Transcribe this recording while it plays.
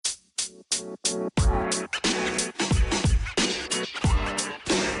Hey,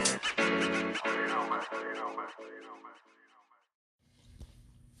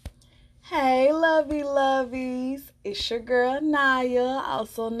 lovies. It's your girl, Anaya,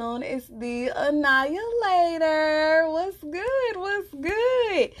 also known as the Annihilator. What's good? What's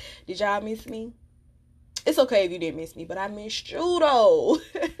good? Did y'all miss me? It's okay if you didn't miss me, but I missed you, though.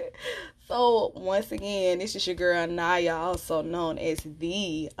 So, once again, this is your girl, Anaya, also known as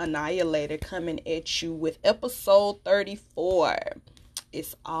the Annihilator, coming at you with episode 34.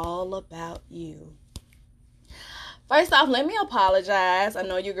 It's all about you. First off, let me apologize. I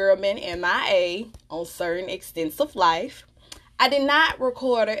know your girl been MIA on certain extents of life. I did not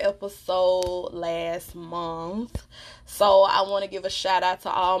record an episode last month. So I want to give a shout out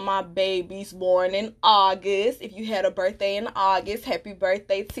to all my babies born in August. If you had a birthday in August, happy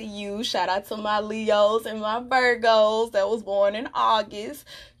birthday to you. Shout out to my Leos and my Virgos that was born in August.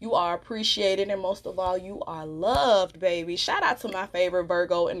 You are appreciated, and most of all, you are loved, baby. Shout out to my favorite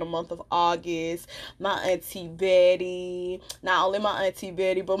Virgo in the month of August, my Auntie Betty. Not only my Auntie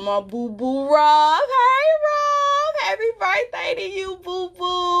Betty, but my boo-boo Rob. Hey, Rob. Happy birthday to you,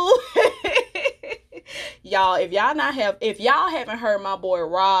 boo-boo. Y'all, if y'all haven't heard my boy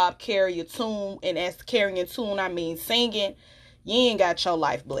Rob carry a tune, and as carrying a tune, I mean singing, you ain't got your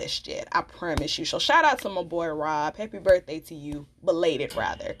life blessed yet. I promise you. So shout out to my boy Rob. Happy birthday to you. Belated,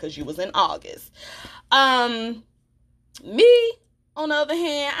 rather, because you was in August. Me, on the other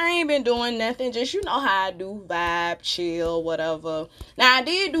hand, I ain't been doing nothing. Just, you know how I do. Vibe, chill, whatever. Now, I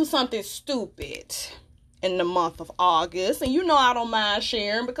did do something stupid in the month of August. And you know I don't mind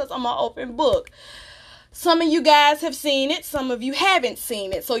sharing because I'm an open book. Some of you guys have seen it. Some of you haven't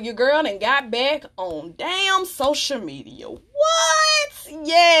seen it. So your girl done got back on damn social media. What?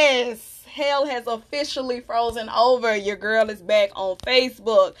 Yes. Hell has officially frozen over. Your girl is back on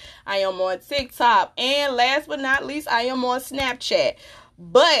Facebook. I am on TikTok. And last but not least, I am on Snapchat.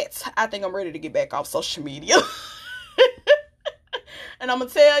 But I think I'm ready to get back off social media. And I'm going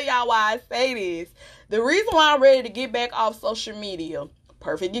to tell y'all why I say this. The reason why I'm ready to get back off social media,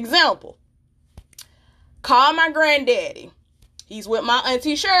 perfect example. Call my granddaddy. He's with my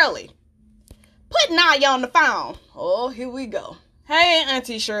Auntie Shirley. Put Naya on the phone. Oh, here we go. Hey,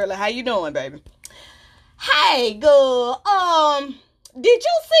 Auntie Shirley, how you doing, baby? Hey, girl. Did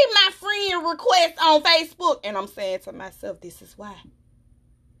you see my friend request on Facebook? And I'm saying to myself, this is why.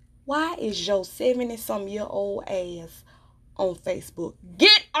 Why is your 70-some-year-old ass on Facebook?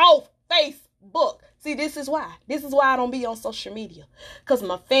 Get off Facebook. See, this is why. This is why I don't be on social media. Because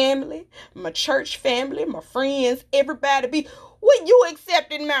my family, my church family, my friends, everybody be, when you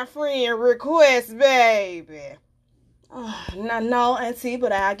accepted my friend request, baby. Oh, no, Auntie,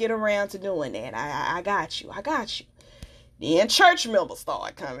 but I'll get around to doing that. I got you. I got you. Then church members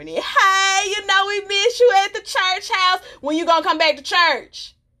start coming in. Hey, you know we miss you at the church house. When you gonna come back to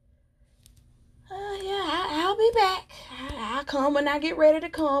church? Yeah, I'll be back. I'll come when I get ready to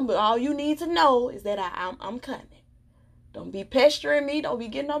come. But all you need to know is that I'm coming. Don't be pestering me. Don't be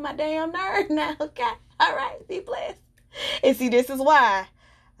getting on my damn nerve now, okay? All right, be blessed. And see, this is why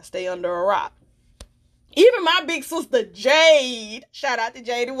I stay under a rock. Even my big sister, Jade. Shout out to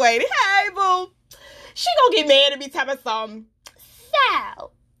Jade and Wade. Hey, boo. She gonna get mad at me talking something.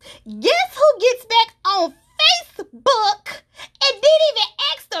 So, guess who gets back on Facebook and didn't even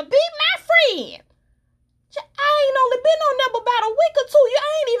ask to be my friend? I ain't only been on there about a week or two. You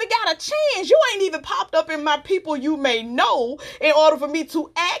ain't even got a chance. You ain't even popped up in my people you may know in order for me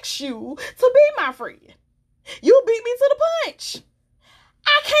to ask you to be my friend. You beat me to the punch.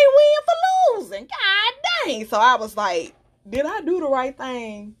 I can't win for losing. God dang. So I was like, did I do the right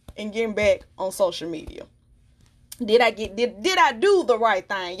thing in getting back on social media? Did I do the right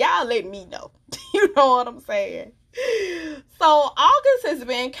thing? Y'all let me know. You know what I'm saying? So August has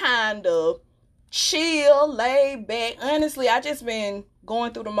been kind of chill, laid back. Honestly, I just been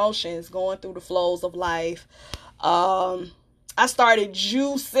going through the motions, going through the flows of life. I started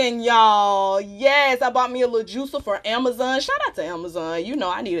juicing, y'all. Yes, I bought me a little juicer for Amazon. Shout out to Amazon. You know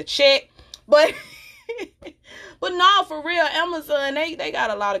I need a check. But but no, for real, Amazon, they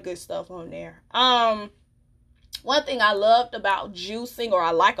got a lot of good stuff on there. One thing I loved about juicing, or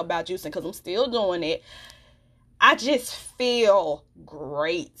I like about juicing, because I'm still doing it, I just feel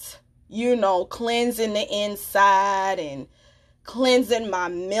great. You know, cleansing the inside and cleansing my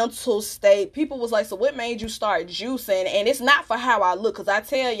mental state. People was like, so what made you start juicing? And it's not for how I look, because I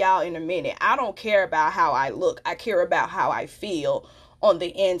tell y'all in a minute, I don't care about how I look. I care about how I feel on the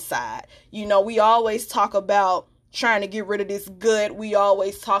inside. You know, we always talk about trying to get rid of this gut. We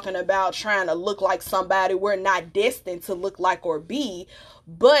always talking about trying to look like somebody we're not destined to look like or be.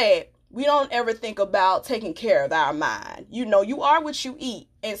 But we don't ever think about taking care of our mind. You know, you are what you eat.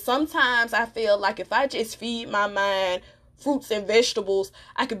 And sometimes I feel like if I just feed my mind fruits and vegetables,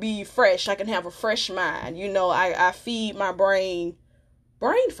 I could be fresh. I can have a fresh mind. You know, I feed my brain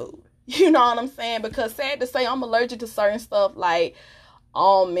food. You know what I'm saying? Because sad to say, I'm allergic to certain stuff like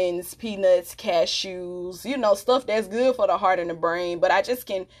almonds, peanuts, cashews, you know, stuff that's good for the heart and the brain. But I just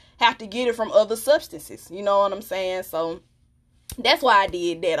have to get it from other substances. You know what I'm saying? So that's why I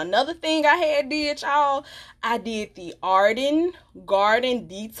did that. Another thing I did, y'all, I did the Arden Garden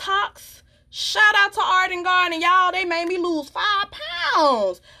Detox. Shout out to Arden Garden, y'all. They made me lose 5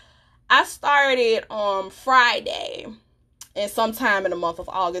 pounds. I started on Friday and sometime in the month of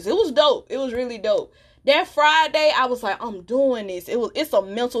August. It was dope. It was really dope. That Friday, I was like, I'm doing this. It's a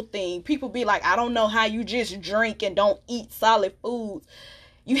mental thing. People be like, I don't know how you just drink and don't eat solid foods.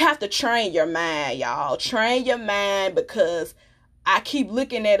 You have to train your mind, y'all. Train your mind, because I keep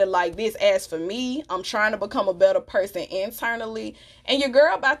looking at it like this. As for me, I'm trying to become a better person internally. And your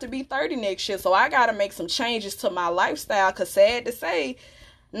girl about to be 30 next year. So I got to make some changes to my lifestyle. Because sad to say,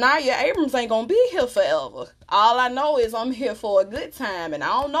 Naya Abrams ain't going to be here forever. All I know is I'm here for a good time. And I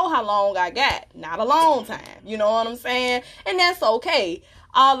don't know how long I got. Not a long time. You know what I'm saying? And that's okay.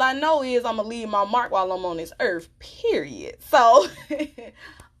 All I know is I'm going to leave my mark while I'm on this earth. Period. So,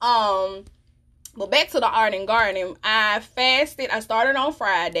 but back to the Arden Garden. I fasted. I started on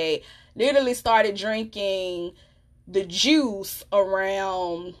Friday. Literally started drinking the juice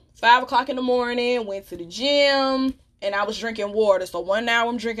around 5 o'clock in the morning. Went to the gym. And I was drinking water. So 1 hour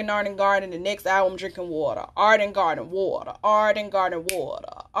I'm drinking Arden Garden. The next hour I'm drinking water. Arden Garden water. Arden Garden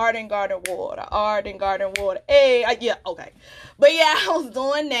water. Arden Garden water. Arden Garden water. Hey, yeah, okay. But yeah, I was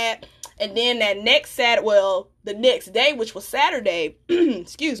doing that. And then that next the next day, which was Saturday,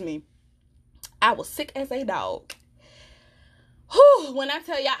 excuse me, I was sick as a dog. Whew, when I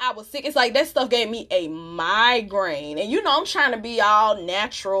tell y'all I was sick, it's like that stuff gave me a migraine. And you know, I'm trying to be all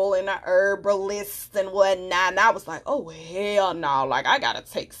natural and a herbalist and whatnot. And I was like, oh, hell no. Like, I got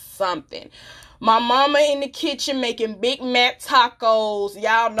to take something. My mama in the kitchen making Big Mac tacos.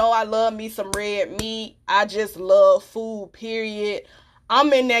 Y'all know I love me some red meat. I just love food, period.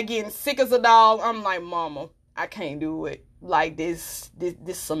 I'm in there getting sick as a dog. I'm like, mama, I can't do it. Like, this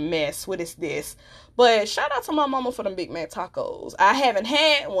a mess. What is this? But shout out to my mama for them Big Mac tacos. I haven't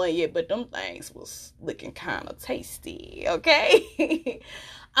had one yet, but them things was looking kind of tasty, okay?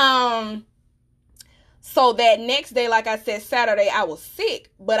 So that next day, like I said, Saturday, I was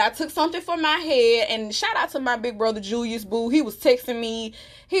sick, but I took something for my head. And shout out to my big brother, Julius Boo. He was texting me.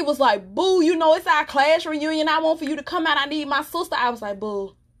 He was like, Boo, you know, it's our class reunion. I want for you to come out. I need my sister. I was like,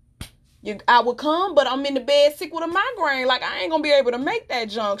 Boo, I would come, but I'm in the bed sick with a migraine. Like, I ain't going to be able to make that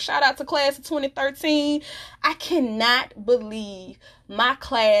junk. Shout out to class of 2013. I cannot believe my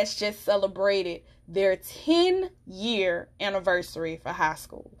class just celebrated their 10-year anniversary for high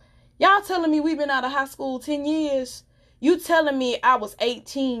school. Y'all telling me we've been out of high school 10 years? You telling me I was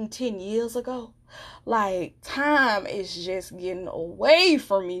 18 10 years ago? Like, time is just getting away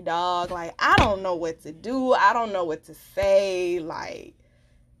from me, dog. Like, I don't know what to do. I don't know what to say. Like,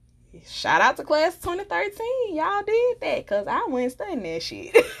 shout out to class 2013. Y'all did that, because I wasn't studying that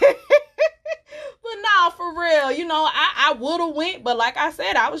shit. But nah, for real. You know, I would have went, but like I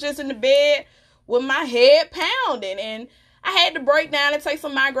said, I was just in the bed with my head pounding. And I had to break down and take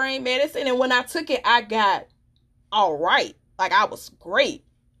some migraine medicine. And when I took it, I got all right. Like, I was great.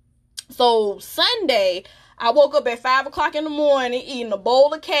 So Sunday, I woke up at 5 o'clock in the morning eating a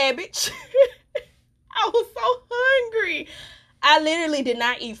bowl of cabbage. I was so hungry. I literally did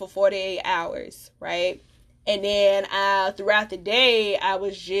not eat for 48 hours, right? And then throughout the day, I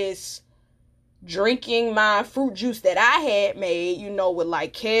was just drinking my fruit juice that I had made, you know, with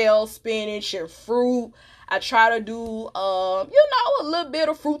like kale, spinach, and fruit. I try to do, a little bit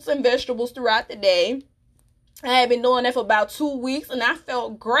of fruits and vegetables throughout the day. I had been doing that for about 2 weeks, and I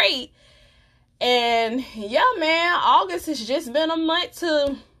felt great. And yeah, man, August has just been a month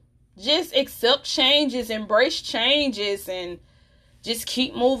to just accept changes, embrace changes, and just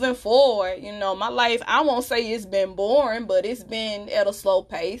keep moving forward. You know, my life, I won't say it's been boring, but it's been at a slow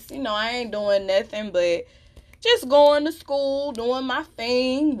pace. You know, I ain't doing nothing but just going to school, doing my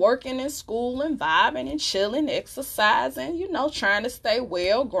thing, working in school and vibing and chilling, exercising, you know, trying to stay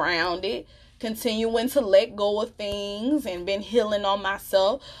well grounded, continuing to let go of things, and been healing on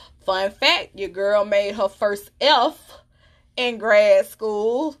myself. Fun fact, your girl made her first F in grad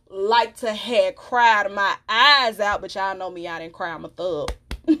school. Like to have cried my eyes out, but y'all know me, I didn't cry. I'm a thug.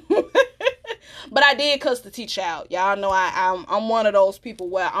 But I did cuss the teacher out. Y'all know I'm one of those people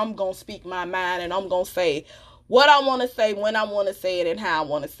where I'm going to speak my mind, and I'm going to say what I want to say, when I want to say it, and how I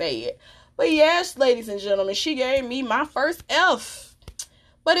want to say it. But yes, ladies and gentlemen, she gave me my first F.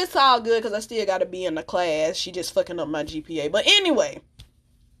 But it's all good because I still got to be in the class. She just fucking up my GPA. But anyway,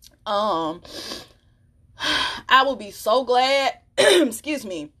 I will be so glad, excuse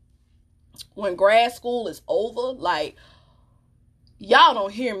me, when grad school is over. Like, y'all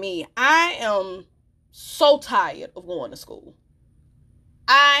don't hear me. I am so tired of going to school.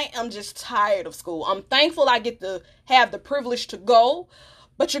 I am just tired of school. I'm thankful I get to have the privilege to go,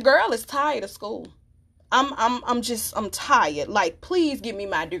 but your girl is tired of school. I'm tired. Like, please give me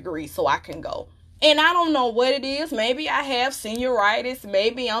my degree so I can go. And I don't know what it is. Maybe I have senioritis.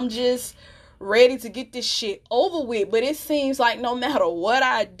 Maybe I'm just ready to get this shit over with. But it seems like no matter what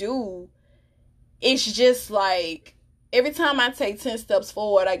I do, it's just like every time I take 10 steps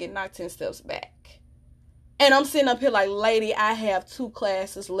forward, I get knocked 10 steps back. And I'm sitting up here like, lady, I have 2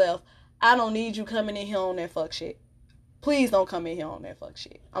 classes left. I don't need you coming in here on that fuck shit. Please don't come in here on that fuck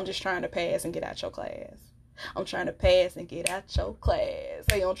shit. I'm just trying to pass and get out your class. I'm trying to pass and get out your class.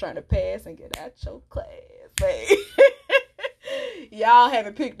 Hey, I'm trying to pass and get out your class. Hey. Y'all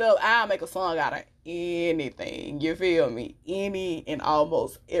haven't picked up. I'll make a song out of anything. You feel me? Any and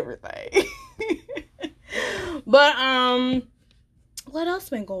almost everything. But, what else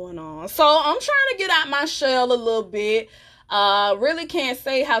been going on? So I'm trying to get out my shell a little bit. Really can't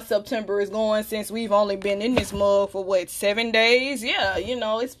say how September is going since we've only been in this mug for 7 days. Yeah, you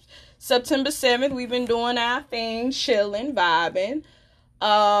know, it's September 7th. We've been doing our thing, chilling, vibing.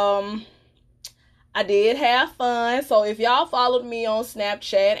 I did have fun. So if y'all followed me on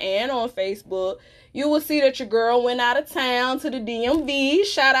Snapchat and on Facebook, you will see that your girl went out of town to the DMV.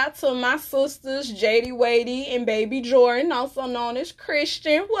 Shout out to my sisters, JD Wadey and Baby Jordan, also known as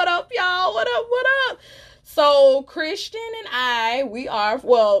Christian. What up, y'all? What up? What up? So Christian and I, we are,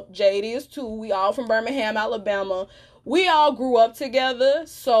 well, JD is too. We all from Birmingham, Alabama. We all grew up together.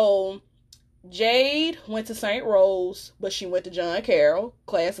 So Jade went to St. Rose, but she went to John Carroll,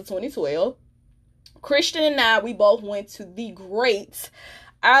 class of 2012. Christian and I, we both went to the great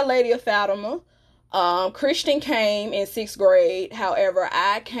Our Lady of Fatima. Christian came in 6th grade. However,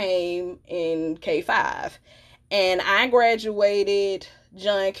 I came in K5. And I graduated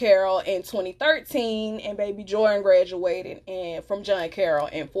John Carroll in 2013. And baby Jordan graduated from John Carroll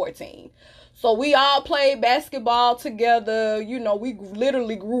in 2014. So we all played basketball together. You know, we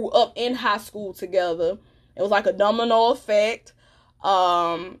literally grew up in high school together. It was like a domino effect.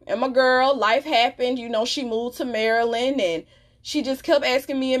 And my girl, life happened. You know, she moved to Maryland and she just kept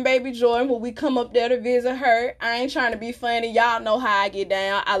asking me and baby Jordan, will we come up there to visit her? I ain't trying to be funny. Y'all know how I get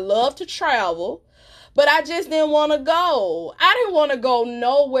down. I love to travel, but I just didn't want to go. I didn't want to go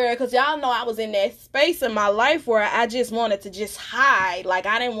nowhere because y'all know I was in that space in my life where I just wanted to just hide. Like,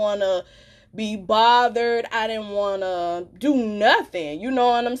 I didn't want to be bothered. I didn't want to do nothing. You know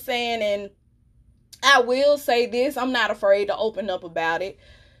what I'm saying? And I will say this. I'm not afraid to open up about it.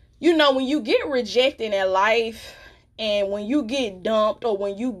 You know, when you get rejected in life, and when you get dumped or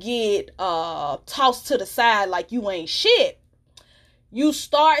when you get tossed to the side like you ain't shit, you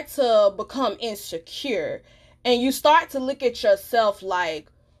start to become insecure. And you start to look at yourself like,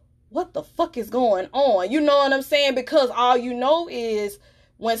 what the fuck is going on? You know what I'm saying? Because all you know is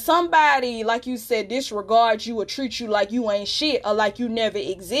when somebody, like you said, disregards you or treats you like you ain't shit or like you never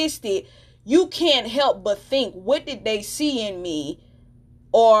existed, you can't help but think, what did they see in me?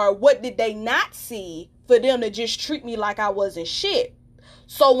 Or what did they not see for them to just treat me like I wasn't shit?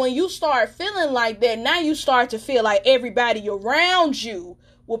 So when you start feeling like that, now you start to feel like everybody around you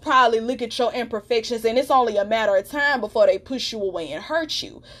will probably look at your imperfections, and it's only a matter of time before they push you away and hurt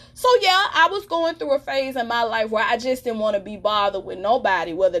you. So yeah, I was going through a phase in my life where I just didn't want to be bothered with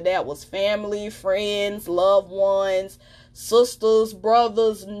nobody, whether that was family, friends, loved ones, sisters,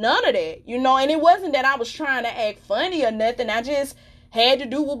 brothers, none of that, you know. And it wasn't that I was trying to act funny or nothing. I just had to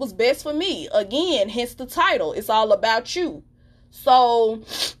do what was best for me. Again, hence the title. It's all about you. So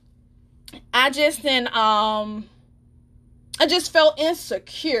I just felt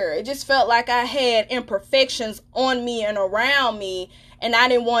insecure. It just felt like I had imperfections on me and around me, and I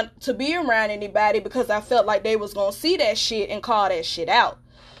didn't want to be around anybody because I felt like they was gonna see that shit and call that shit out.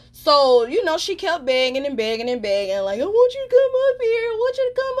 So, you know, she kept begging and begging and begging, like, I want you to come up here. I want you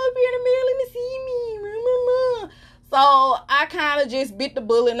to come up here to Maryland to see me. So I kind of just bit the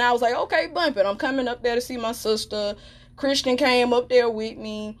bullet and I was like, okay, bump it. I'm coming up there to see my sister. Christian came up there with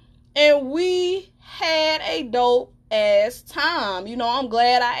me and we had a dope ass time. You know, I'm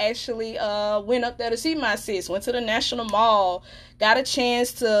glad I actually went up there to see my sis. Went to the National Mall. Got a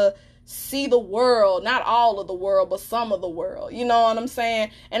chance to see the world. Not all of the world, but some of the world. You know what I'm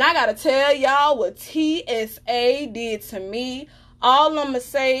saying? And I gotta tell y'all what TSA did to me. All I'm going to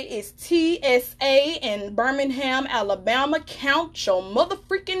say is TSA in Birmingham, Alabama. Count your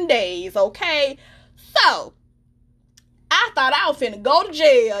motherfucking days, okay? So, I thought I was finna go to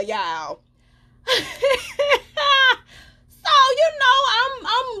jail, y'all. So,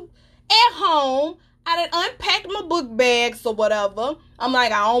 I'm at home. I done unpacked my book bags or whatever. I'm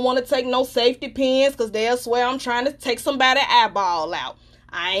like, I don't want to take no safety pins because they'll swear I'm trying to take somebody's eyeball out.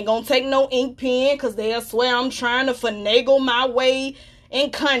 I ain't gonna take no ink pen because they'll swear I'm trying to finagle my way in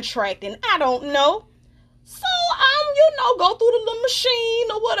contracting. I don't know. So go through the little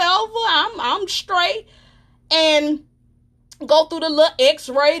machine or whatever. I'm straight. And go through the little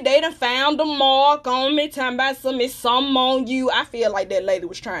x-ray. They done found a mark on me. Talking about it's something on you. I feel like that lady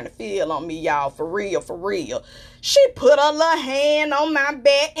was trying to feel on me, y'all. For real, for real. She put her little hand on my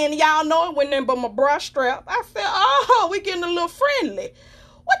back. And y'all know it went in but my bra strap. I said, oh, we getting a little friendly.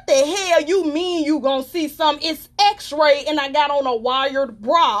 What the hell you mean you gonna see something? It's x-ray and I got on a wired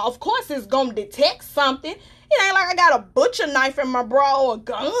bra. Of course it's gonna detect something. It ain't like I got a butcher knife in my bra or a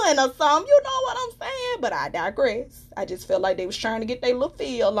gun or something. You know what I'm saying? But I digress. I just felt like they was trying to get their little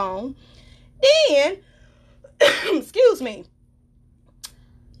feel on. Then, excuse me.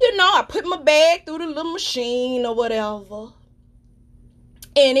 I put my bag through the little machine or whatever.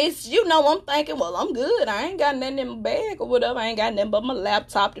 And it's, I'm thinking, well, I'm good. I ain't got nothing in my bag or whatever. I ain't got nothing but my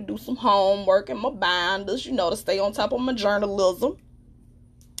laptop to do some homework and my binders, to stay on top of my journalism.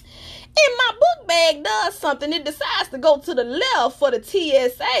 And my book bag does something. It decides to go to the left for the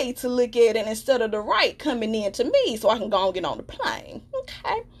TSA to look at it instead of the right coming in to me so I can go and get on the plane.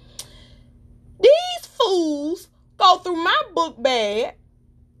 Okay. These fools go through my book bag.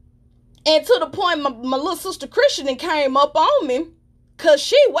 And to the point my little sister Christian came up on me. Because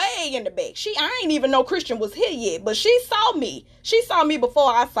she way in the back. I ain't even know Christian was here yet. But she saw me. She saw me before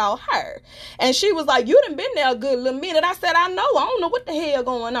I saw her. And she was like, you done been there a good little minute. I said, I know. I don't know what the hell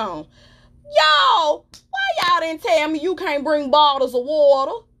going on. Y'all, why y'all didn't tell me you can't bring bottles of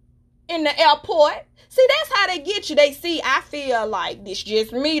water in the airport? See, that's how they get you. They see, I feel like this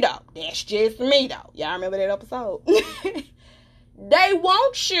just me, though. That's just me, though. Y'all remember that episode? They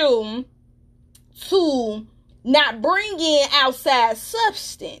want you to not bring in outside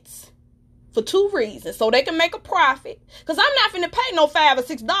substance for two reasons. So they can make a profit. Because I'm not finna pay no $5 or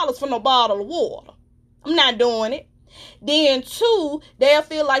 $6 for no bottle of water. I'm not doing it. Then two, they'll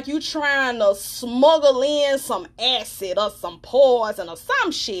feel like you trying to smuggle in some acid or some poison or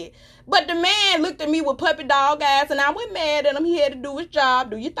some shit. But the man looked at me with puppy dog eyes and I went mad at him. He had to do his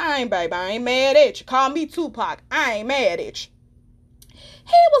job. Do your thing, baby. I ain't mad at you. Call me Tupac. I ain't mad at you.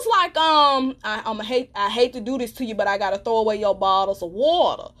 He was like, I hate to do this to you, but I got to throw away your bottles of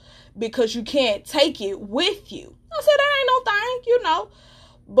water because you can't take it with you. I said, that ain't no thing,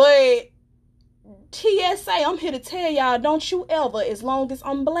 But TSA, I'm here to tell y'all, don't you ever, as long as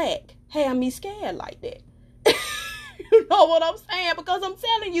I'm black, have me scared like that. You know what I'm saying? Because I'm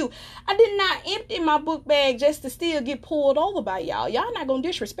telling you, I did not empty my book bag just to still get pulled over by y'all. Y'all not going to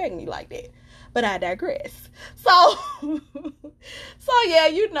disrespect me like that. But I digress. So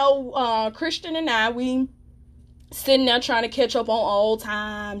yeah, Christian and I, we sitting there trying to catch up on old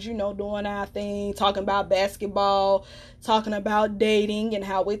times, doing our thing, talking about basketball, talking about dating and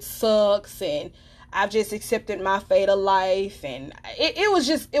how it sucks. And I've just accepted my fate of life. And it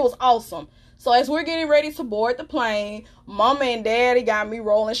was awesome. So as we're getting ready to board the plane, Mama and Daddy got me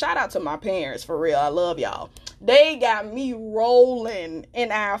rolling. Shout out to my parents, for real. I love y'all. They got me rolling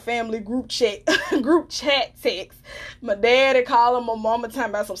in our family group chat text. My daddy calling my mama talking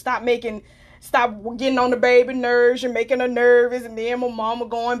about some stop getting on the baby nerves and making her nervous. And then my mama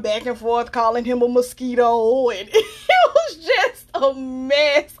going back and forth calling him a mosquito. And it was just a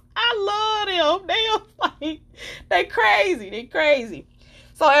mess. I love them. They are like, they crazy.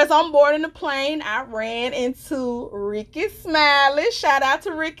 So as I'm boarding the plane, I ran into Ricky Smiley. Shout out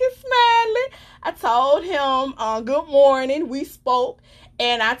to Ricky Smiley. I told him, good morning. We spoke.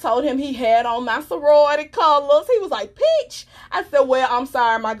 And I told him he had on my sorority colors. He was like, peach. I said, well, I'm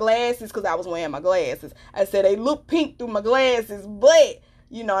sorry, my glasses, because I was wearing my glasses. I said, they look pink through my glasses, but,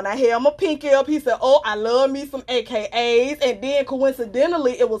 and I held my pinky up. He said, oh, I love me some AKAs. And then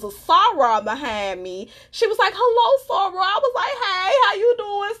coincidentally, it was a soror behind me. She was like, hello, soror. I was like, hey, how you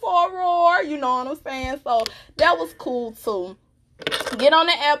doing, soror? You know what I'm saying? So that was cool, too. Get on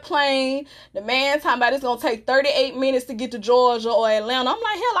the airplane. The man talking about it's going to take 38 minutes to get to Georgia or Atlanta. I'm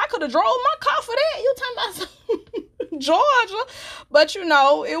like, hell, I could have drove my car for that. You talking about Georgia. But,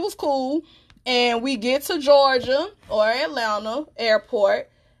 it was cool. And we get to Georgia or Atlanta airport.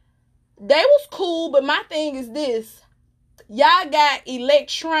 They was cool, but my thing is this. Y'all got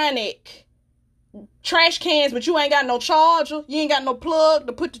electronic trash cans, but you ain't got no charger. You ain't got no plug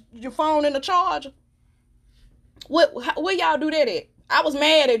to put your phone in the charger. Where y'all do that at? I was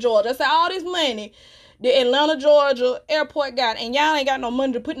mad at Georgia. I said, all this money the Atlanta, Georgia airport got, and y'all ain't got no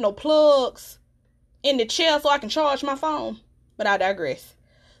money to put no plugs in the chair so I can charge my phone. But I digress.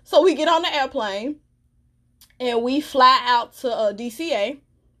 So we get on the airplane, and we fly out to DCA.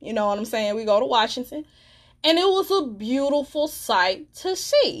 You know what I'm saying? We go to Washington. And it was a beautiful sight to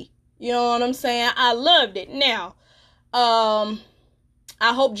see. You know what I'm saying? I loved it. Now, I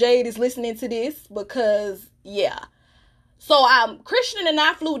hope Jade is listening to this because, yeah. So, Christian and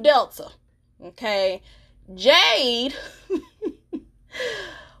I flew Delta. Okay. Jade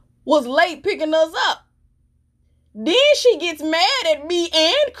was late picking us up. Then she gets mad at me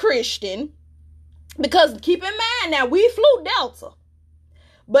and Christian because, keep in mind, now we flew Delta.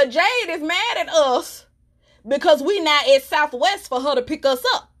 But Jade is mad at us because we not at Southwest for her to pick us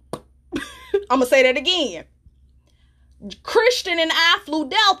up. I'm going to say that again. Christian and I flew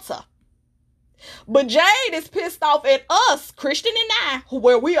Delta. But Jade is pissed off at us, Christian and I,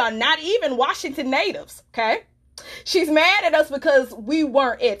 where we are not even Washington natives, okay? She's mad at us because we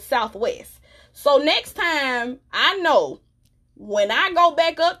weren't at Southwest. So next time, I know when I go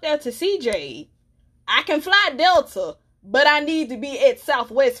back up there to see Jade, I can fly Delta, but I need to be at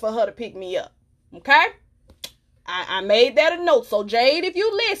Southwest for her to pick me up, okay? I made that a note. So, Jade, if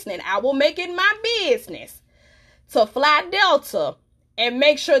you're listening, I will make it my business to fly Delta and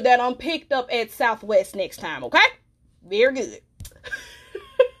make sure that I'm picked up at Southwest next time, okay? Very good.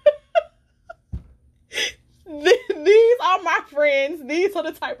 These are my friends. These are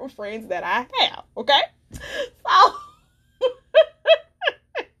the type of friends that I have, okay? So,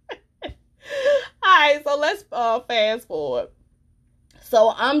 alright, so let's fast forward.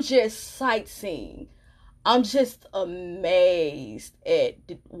 So, I'm just sightseeing. I'm just amazed at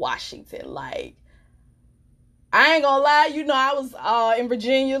Washington. Like, I ain't gonna lie, you know, I was in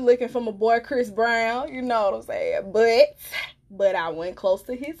Virginia looking for my boy Chris Brown, you know what I'm saying? But I went close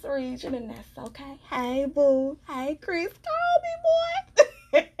to his region, and that's okay. Hey, boo. Hey, Chris, call me,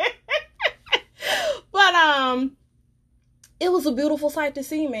 boy. But it was a beautiful sight to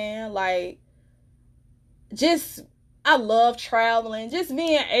see, man. Like, just, I love traveling. Just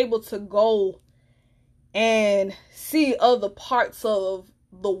being able to go and see other parts of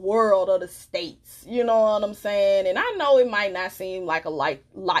the world or the states, you know what I'm saying? And I know it might not seem like a lot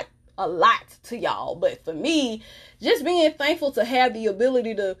to y'all, but for me, just being thankful to have the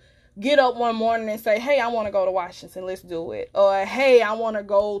ability to get up one morning and say, hey, I want to go to Washington, let's do it. Or, hey, I want to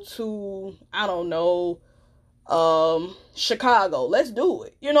go to, I don't know, Chicago, let's do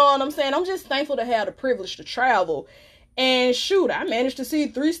it. You know what I'm saying? I'm just thankful to have the privilege to travel. And shoot, I managed to see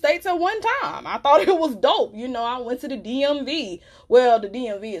 3 states at one time. I thought it was dope. You know, I went to the DMV. Well, the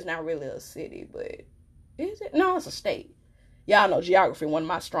DMV is not really a city, but is it? No, it's a state. Y'all know geography, one of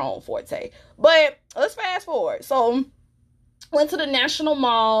my strong forte. But let's fast forward. So, went to the National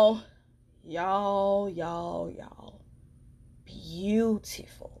Mall. Y'all.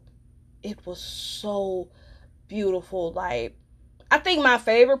 Beautiful. It was so beautiful. Like, I think my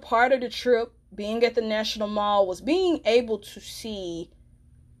favorite part of the trip being at the National Mall was being able to see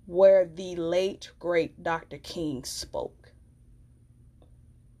where the late, great Dr. King spoke.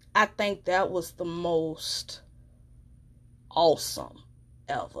 I think that was the most awesome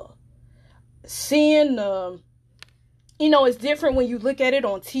ever. Seeing, you know, it's different when you look at it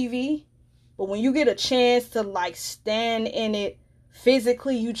on TV, but when you get a chance to, like, stand in it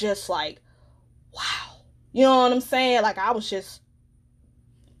physically, you just like, wow. You know what I'm saying? Like, I was just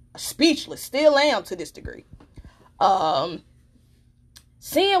speechless, still am to this degree.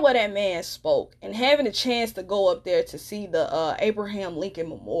 Seeing what that man spoke and having a chance to go up there to see the Abraham Lincoln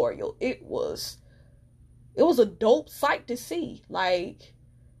Memorial, it was a dope sight to see. Like,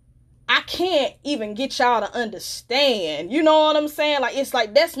 I can't even get y'all to understand. You know what I'm saying? Like, it's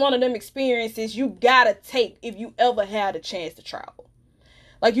like that's one of them experiences you gotta take if you ever had a chance to travel.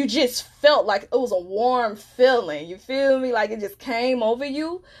 Like, you just felt like it was a warm feeling. You feel me? Like, it just came over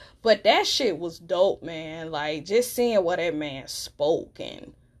you. But that shit was dope, man. Like, just seeing what that man spoke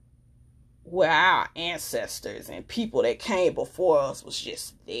and where our ancestors and people that came before us was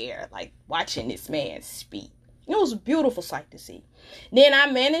just there. Like, watching this man speak. It was a beautiful sight to see. Then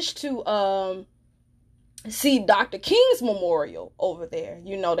I managed to see Dr. King's memorial over there.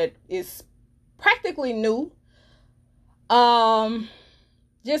 You know, that is practically new.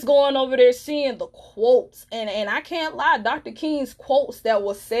 Just going over there, seeing the quotes. And I can't lie, Dr. King's quotes that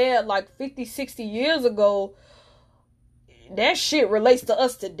was said like 50, 60 years ago, that shit relates to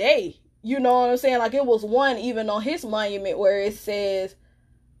us today. You know what I'm saying? Like, it was one even on his monument where it says,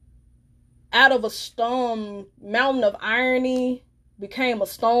 out of a stone, mountain of irony became a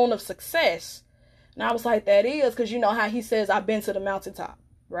stone of success. And I was like, that is, because you know how he says, I've been to the mountaintop,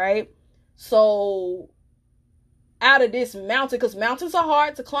 right? So out of this mountain, because mountains are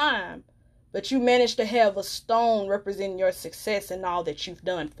hard to climb, but you managed to have a stone representing your success and all that you've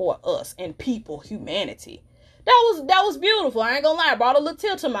done for us and people, humanity. That was beautiful. I ain't gonna lie. I brought a little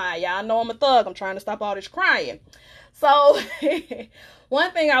tear to my eye. Y'all know I'm a thug. I'm trying to stop all this crying. So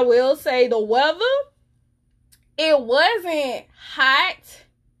one thing I will say, the weather, it wasn't hot,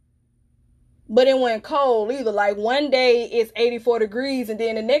 but it wasn't cold either. Like, one day it's 84 degrees and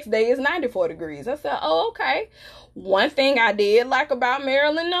then the next day it's 94 degrees. I said, oh, okay. One thing I did like about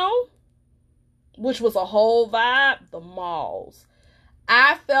Maryland, though, which was a whole vibe, the malls.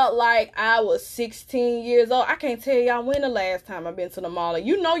 I felt like I was 16 years old. I can't tell y'all when the last time I've been to the mall.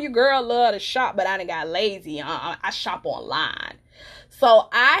 You know your girl love to shop, but I done got lazy. I shop online. So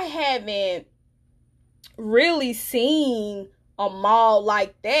I haven't really seen a mall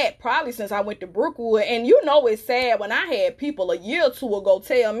like that probably since I went to Brookwood. And you know it's sad when I had people a year or two ago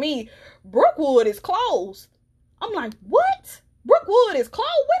tell me Brookwood is closed. I'm like, what? Brookwood is closed?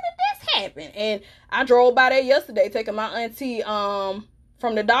 When did this happen? And I drove by there yesterday taking my auntie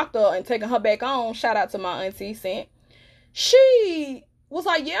from the doctor and taking her back on. Shout out to my auntie, Scent. She was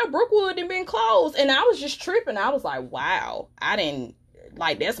like, yeah, Brookwood done been closed. And I was just tripping. I was like, wow, I didn't,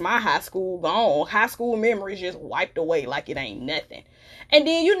 like, that's my high school gone. High school memories just wiped away like it ain't nothing. And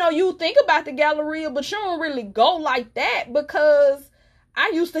then, you know, you think about the Galleria, but you don't really go like that because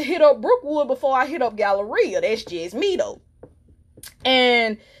I used to hit up Brookwood before I hit up Galleria. That's just me, though.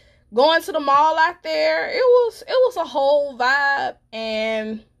 And going to the mall out there, it was a whole vibe,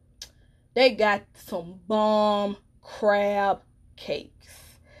 and they got some bomb crab cakes.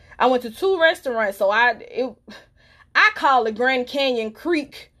 I went to 2 restaurants, so I call it Grand Canyon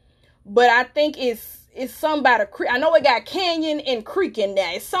Creek, but I think it's something about a creek. I know it got canyon and creek in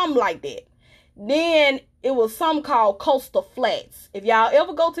there. It's something like that. Then it was something called Coastal Flats. If y'all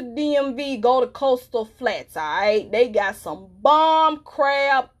ever go to DMV, go to Coastal Flats, all right? They got some bomb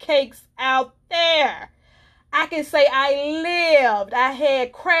crab cakes out there. I can say I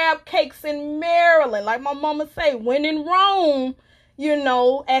had crab cakes in Maryland. Like my mama say, when in Rome, you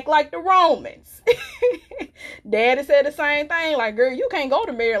know, act like the Romans. Daddy said the same thing. Like, girl, you can't go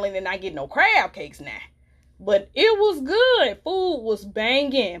to Maryland and not get no crab cakes now. But it was good. Food was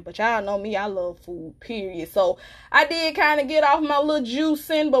banging. But y'all know me, I love food, period. So I did kind of get off my little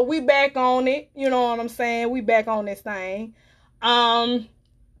juicing, but we back on it. You know what I'm saying? We back on this thing.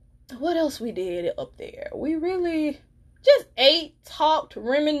 What else we did up there? We really just ate, talked,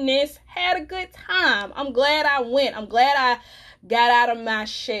 reminisced, had a good time. I'm glad I went. I'm glad I got out of my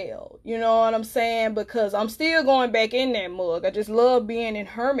shell. You know what I'm saying? Because I'm still going back in that mug. I just love being in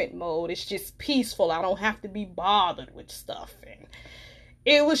hermit mode. It's just peaceful. I don't have to be bothered with stuff. And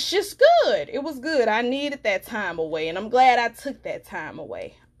it was just good. It was good. I needed that time away, and I'm glad I took that time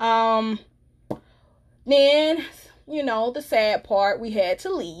away. Then, you know, the sad part, we had to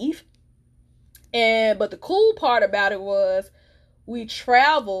leave. But the cool part about it was we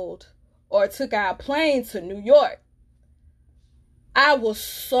traveled or took our plane to New York. I was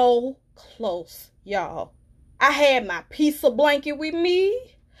so close, y'all. I had my pizza blanket with me.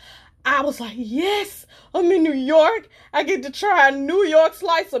 I was like, yes, I'm in New York. I get to try a New York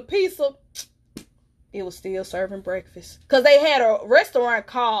slice of pizza. It was still serving breakfast. Because they had a restaurant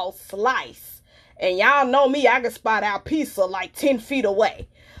called Slice. And y'all know me, I could spot out pizza like 10 feet away.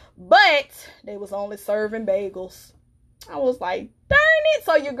 But they was only serving bagels. I was like, darn it.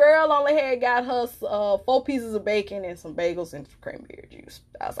 So your girl only got her 4 pieces of bacon and some bagels and cranberry juice.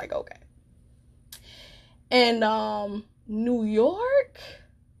 I was like, okay. And New York,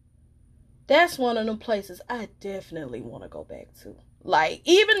 that's one of them places I definitely want to go back to. Like,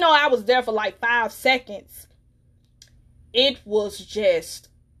 even though I was there for like 5 seconds, it was just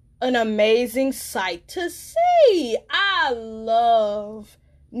an amazing sight to see. I love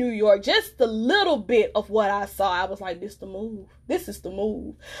New York. Just a little bit of what I saw, I was like, this the move. This is the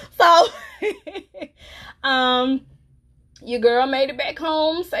move. So, your girl made it back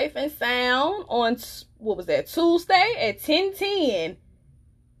home safe and sound on, what was that, Tuesday at 10:10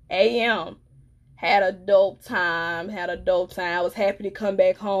 a.m. Had a dope time. I was happy to come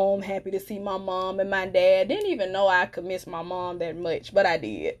back home, happy to see my mom and my dad. Didn't even know I could miss my mom that much, but I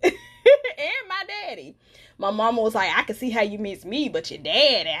did. And my daddy. My mama was like, I can see how you miss me, but your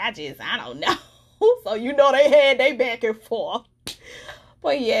daddy, I don't know. So, you know, they had they back and forth.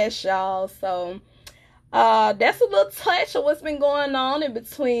 But yes, y'all. So, That's a little touch of what's been going on in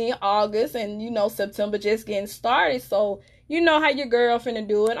between August and, September just getting started. So, you know how your girl finna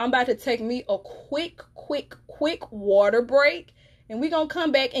do it. I'm about to take me a quick water break. And we're going to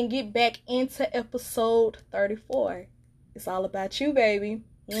come back and get back into episode 34. It's all about you, baby.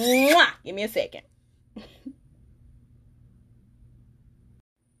 Mwah! Give me a second.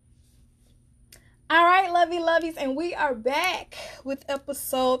 All right, lovies, and we are back with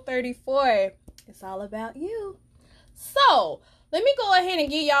episode 34. It's all about you. So, let me go ahead and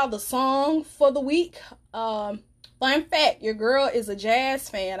give y'all the song for the week. Fun fact, your girl is a jazz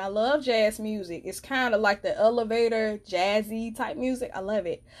fan. I love jazz music. It's kind of like the elevator, jazzy type music. I love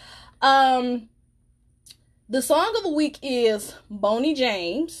it. The song of the week is Boney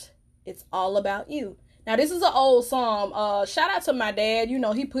James. It's All About You. Now, this is an old song. Shout out to my dad.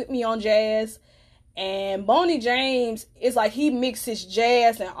 He put me on jazz. And Boney James is like he mixes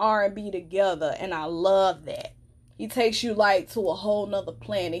jazz and R&B together. And I love that. He takes you like to a whole nother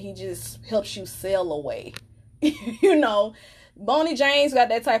planet. He just helps you sail away. Boney James got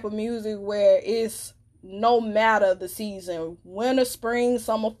that type of music where it's no matter the season, winter, spring,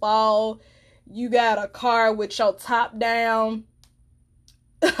 summer, fall, you got a car with your top down,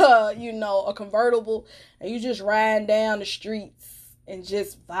 a convertible, and you just riding down the streets and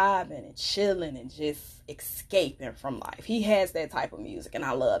just vibing and chilling and just escaping from life. He has that type of music, and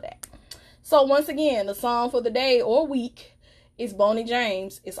I love that. So once again, the song for the day or week is Boney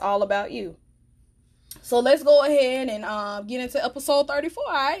James. It's All About You. So let's go ahead and get into episode 34,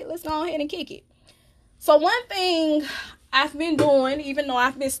 all right? Let's go ahead and kick it. So one thing I've been doing, even though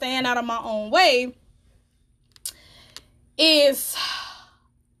I've been staying out of my own way, is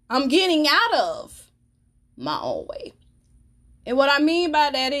I'm getting out of my own way. And what I mean by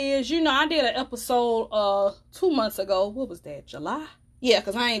that is, I did an episode 2 months ago. What was that, July? Yeah,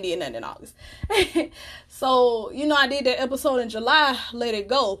 because I ain't did nothing in August. So, I did that episode in July, Let It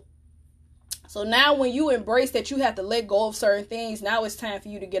Go. So now when you embrace that you have to let go of certain things, now it's time for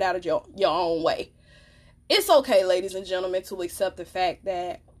you to get out of your own way. It's okay, ladies and gentlemen, to accept the fact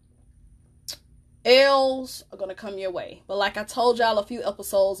that L's are going to come your way. But like I told y'all a few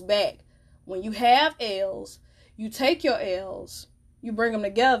episodes back, when you have L's, you take your L's, you bring them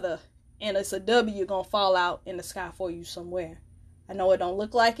together, and it's a W going to fall out in the sky for you somewhere. I know it don't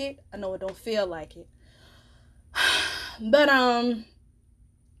look like it. I know it don't feel like it. But,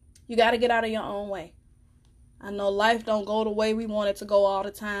 you got to get out of your own way. I know life don't go the way we want it to go all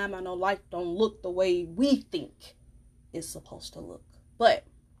the time. I know life don't look the way we think it's supposed to look. But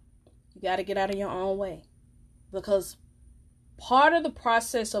you got to get out of your own way. Because part of the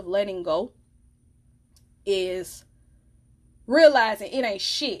process of letting go is realizing it ain't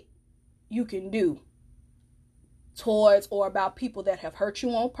shit you can do towards or about people that have hurt you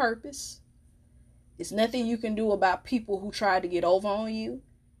on purpose. It's nothing you can do about people who tried to get over on you.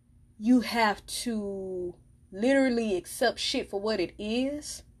 You have to literally accept shit for what it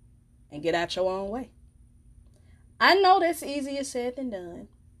is and get out your own way. I know that's easier said than done.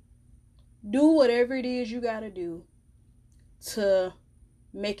 Do whatever it is you got to do to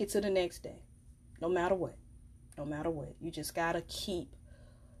make it to the next day. No matter what. No matter what. You just got to keep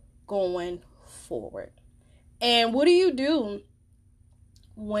going forward. And what do you do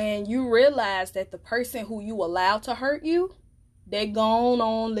when you realize that the person who you allowed to hurt you, they gone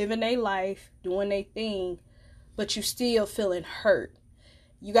on living their life, doing their thing, but you still feeling hurt?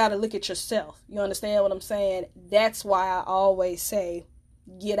 You got to look at yourself. You understand what I'm saying? That's why I always say,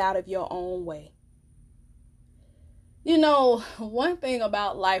 get out of your own way. One thing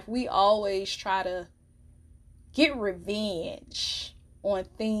about life, we always try to get revenge on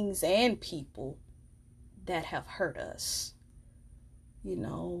things and people that have hurt us.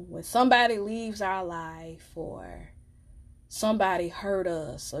 When somebody leaves our life or somebody hurt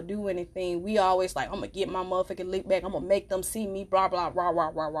us or do anything, we always like, I'm going to get my motherfucking lick back. I'm going to make them see me, blah, blah, rah,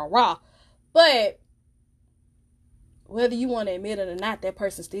 rah, rah, rah, rah. But whether you want to admit it or not, that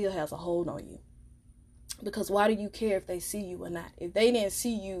person still has a hold on you. Because why do you care if they see you or not? If they didn't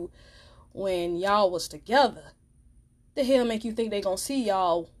see you when y'all was together, the hell make you think they going to see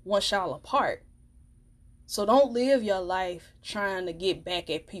y'all once y'all apart? So don't live your life trying to get back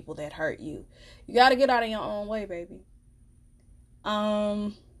at people that hurt you. You got to get out of your own way, baby.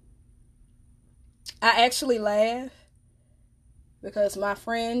 I actually laugh because my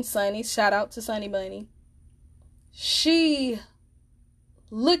friend Sunny, shout out to Sunny Bunny, she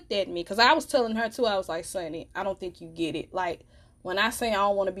looked at me because I was telling her too. I was like, Sunny, I don't think you get it. Like, when I say I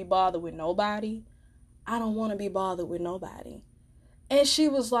don't want to be bothered with nobody, I don't want to be bothered with nobody. And she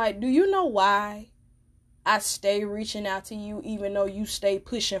was like, do you know why I stay reaching out to you even though you stay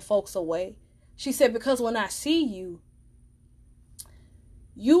pushing folks away? She said, because when I see you,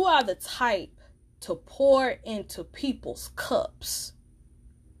 you are the type to pour into people's cups,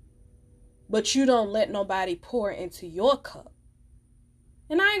 but you don't let nobody pour into your cup.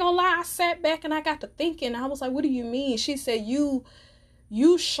 And I ain't gonna lie, I sat back and I got to thinking. I was like, what do you mean? She said, you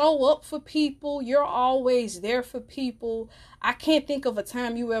show up for people. You're always there for people. I can't think of a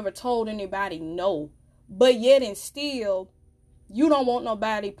time you ever told anybody no. But yet and still, you don't want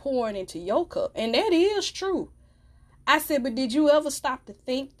nobody pouring into your cup. And that is true. I said, but did you ever stop to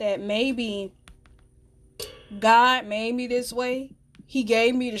think that maybe God made me this way? He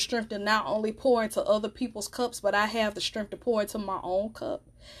gave me the strength to not only pour into other people's cups, but I have the strength to pour into my own cup.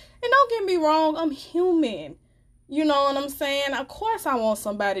 And don't get me wrong, I'm human. You know what I'm saying? Of course I want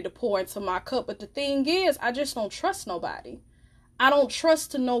somebody to pour into my cup. But the thing is, I just don't trust nobody. I don't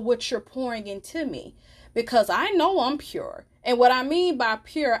trust to know what you're pouring into me. Because I know I'm pure. And what I mean by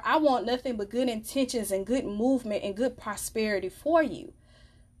pure, I want nothing but good intentions and good movement and good prosperity for you.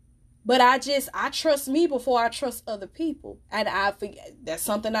 But I trust me before I trust other people. And I forget that's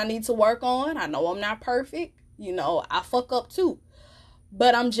something I need to work on. I know I'm not perfect. You know, I fuck up too.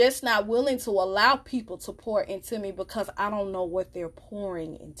 But I'm just not willing to allow people to pour into me because I don't know what they're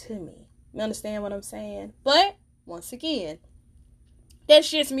pouring into me. You understand what I'm saying? But once again, that's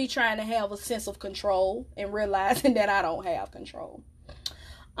just me trying to have a sense of control and realizing that I don't have control.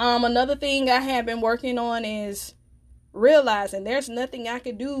 Another thing I have been working on is realizing there's nothing I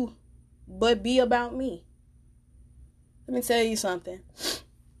could do but be about me. Let me tell you something.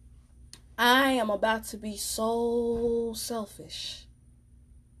 I am about to be so selfish.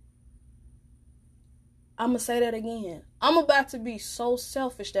 I'm going to say that again. I'm about to be so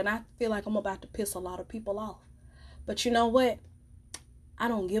selfish that I feel like I'm about to piss a lot of people off. But you know what? I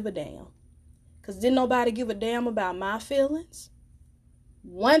don't give a damn. Because didn't nobody give a damn about my feelings?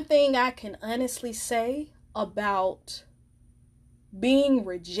 One thing I can honestly say about being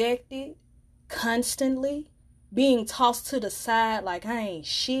rejected constantly, being tossed to the side like I ain't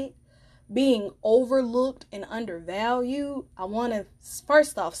shit, being overlooked and undervalued, I want to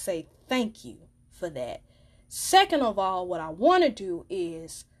first off say thank you for that. Second of all, what I want to do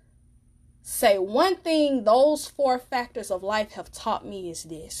is say one thing those 4 factors of life have taught me is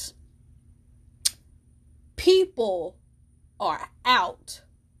this. People are out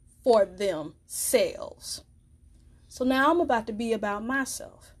for themselves. So now I'm about to be about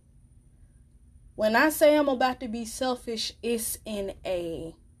myself. When I say I'm about to be selfish, it's in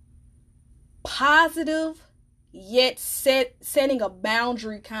a positive yet setting a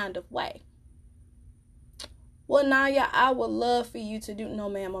boundary kind of way. Well, Naya, I would love for you to do... No,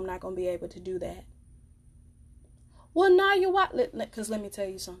 ma'am, I'm not going to be able to do that. Well, Naya, why? Because let me tell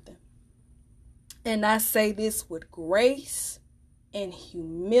you something. And I say this with grace and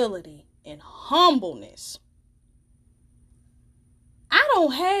humility and humbleness. I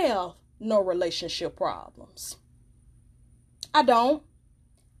don't have no relationship problems. I don't.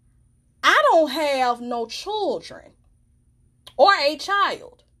 I don't have no children or a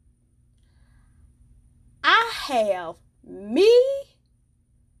child. I have me,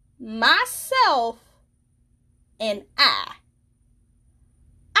 myself, and I.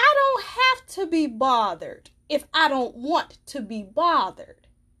 I don't have to be bothered if I don't want to be bothered.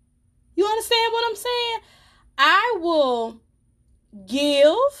 You understand what I'm saying? I will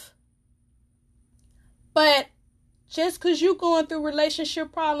give, but just because you're going through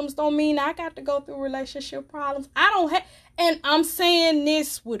relationship problems don't mean I got to go through relationship problems. I don't have, and I'm saying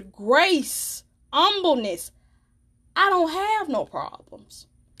this with grace, humbleness. I don't have no problems.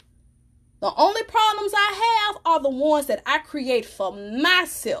 The only problems I have are the ones that I create for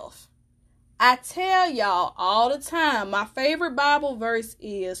myself. I tell y'all all the time, my favorite Bible verse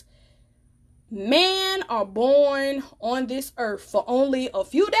is, men are born on this earth for only a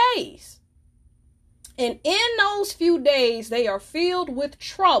few days. And in those few days, they are filled with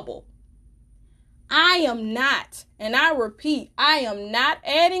trouble. I am not, and I repeat, I am not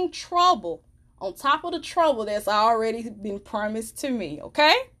adding trouble on top of the trouble that's already been promised to me,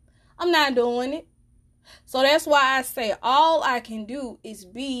 okay? I'm not doing it. So that's why I say all I can do is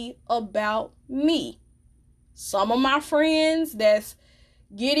be about me. Some of my friends that's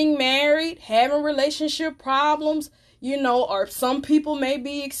getting married, having relationship problems, or some people may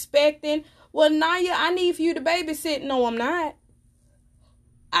be expecting, well, Naya, I need for you to babysit. No, I'm not.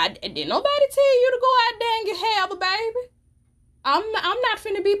 Did nobody tell you to go out there and have a baby? I'm not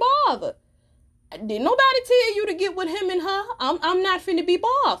finna be bothered. Did nobody tell you to get with him and her? I'm not finna be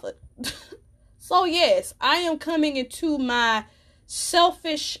bothered. So yes, I am coming into my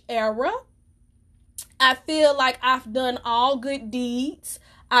selfish era. I feel like I've done all good deeds.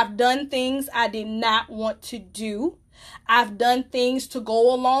 I've done things I did not want to do. I've done things to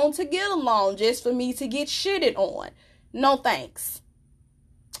go along to get along just for me to get shitted on. No thanks.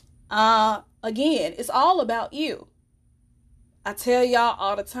 Again, it's all about you. I tell y'all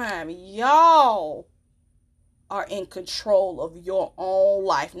all the time, y'all are in control of your own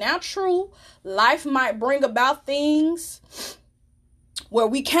life. Now, true, life might bring about things where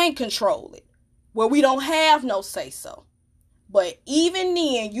we can't control it, where we don't have no say so. But even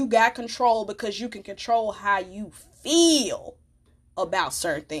then, you got control because you can control how you feel about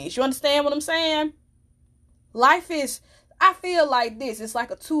certain things. You understand what I'm saying? Life is, I feel like this. It's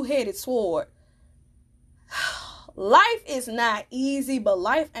like a two-headed sword. Life is not easy, but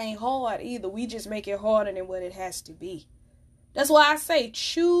life ain't hard either. We just make it harder than what it has to be. That's why I say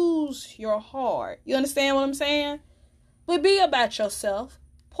choose your heart. You understand what I'm saying? But be about yourself.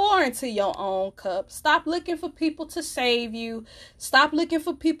 Pour into your own cup. Stop looking for people to save you. Stop looking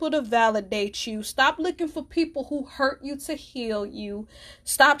for people to validate you. Stop looking for people who hurt you to heal you.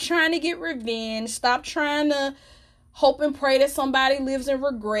 Stop trying to get revenge. Stop trying to hope and pray that somebody lives in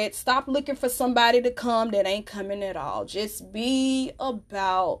regret. Stop looking for somebody to come that ain't coming at all. Just be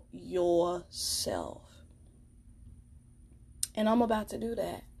about yourself. And I'm about to do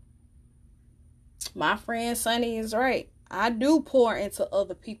that. My friend Sunny is right. I do pour into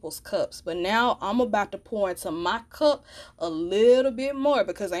other people's cups, but now I'm about to pour into my cup a little bit more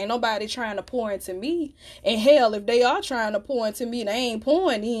because ain't nobody trying to pour into me. And hell, if they are trying to pour into me, they ain't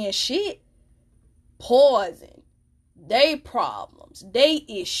pouring in shit. Poison. They problems. They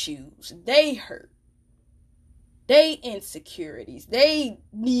issues. They hurt. They insecurities. They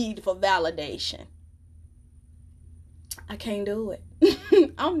need for validation. I can't do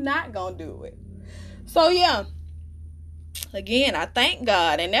it. I'm not gonna do it. So yeah. Again, I thank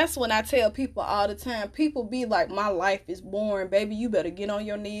God. And that's when I tell people all the time. People be like, my life is boring. Baby, you better get on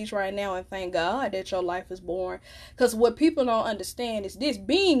your knees right now and thank God that your life is boring. Because what people don't understand is this.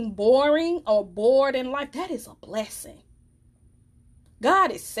 Being boring or bored in life, that is a blessing.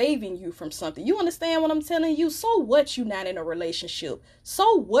 God is saving you from something. You understand what I'm telling you? So what you not in a relationship?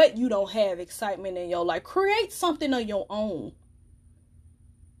 So what you don't have excitement in your life? Create something of your own.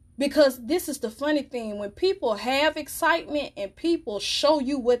 Because this is the funny thing. When people have excitement and people show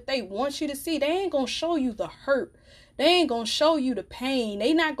you what they want you to see, they ain't going to show you the hurt. They ain't going to show you the pain.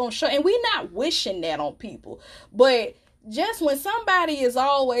 They not going to show. And we're not wishing that on people. But just when somebody is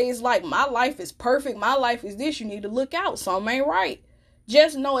always like, my life is perfect, my life is this, you need to look out. Something ain't right.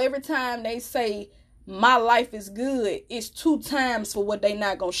 Just know every time they say, my life is good, it's 2 times for what they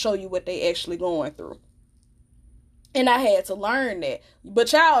not going to show you what they actually going through. And I had to learn that.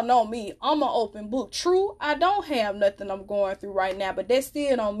 But y'all know me. I'm an open book. True, I don't have nothing I'm going through right now. But that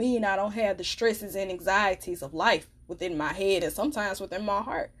still don't mean I don't have the stresses and anxieties of life within my head and sometimes within my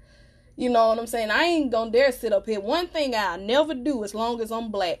heart. You know what I'm saying? I ain't gonna dare sit up here. One thing I'll never do as long as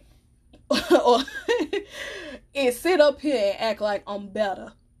I'm black is sit up here and act like I'm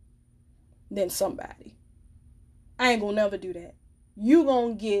better than somebody. I ain't gonna never do that. You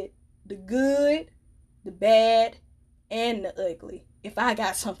gonna get the good, the bad, and the ugly if I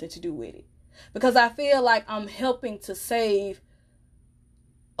got something to do with it. Because I feel like I'm helping to save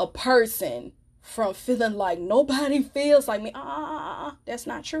a person from feeling like nobody feels like me. That's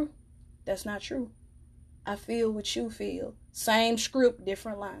not true. That's not true. I feel what you feel. Same script,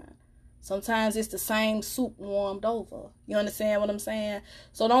 different line. Sometimes it's the same soup warmed over. You understand what I'm saying?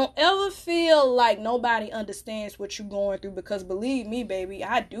 So don't ever feel like nobody understands what you're going through, because believe me, baby,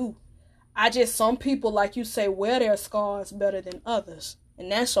 I do. Some people, like you say, wear their scars better than others.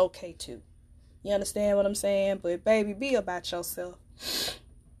 And that's okay too. You understand what I'm saying? But baby, be about yourself.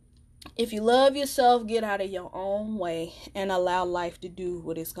 If you love yourself, get out of your own way and allow life to do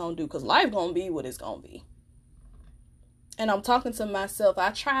what it's going to do. Because life going to be what it's going to be. And I'm talking to myself.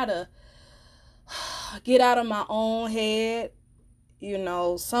 I try to get out of my own head. You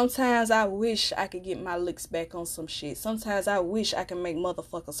know, sometimes I wish I could get my licks back on some shit. Sometimes I wish I could make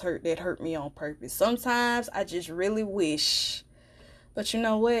motherfuckers hurt that hurt me on purpose. Sometimes I just really wish. But you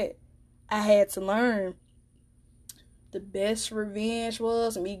know what? I had to learn. The best revenge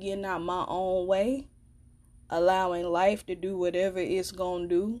was me getting out my own way, allowing life to do whatever it's gonna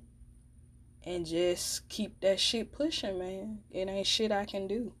do, and just keep that shit pushing, man. It ain't shit I can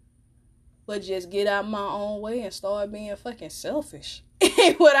do. But just get out my own way and start being fucking selfish.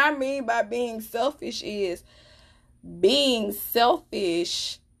 What I mean by being selfish is being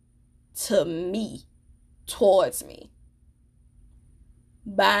selfish to me, towards me.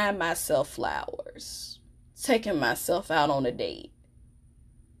 Buying myself flowers. Taking myself out on a date.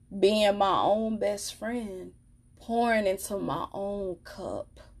 Being my own best friend. pouring into my own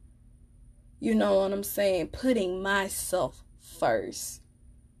cup. You know what I'm saying? Putting myself first.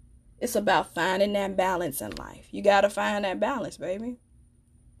 It's about finding that balance in life. You got to find that balance, baby.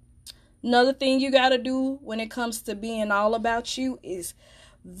 Another thing you got to do when it comes to being all about you is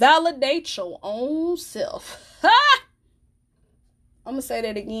validate your own self. I'm going to say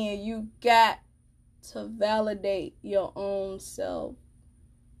that again. You got to validate your own self.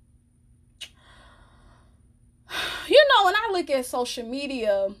 You know, when I look at social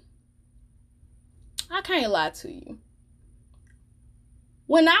media, I can't lie to you.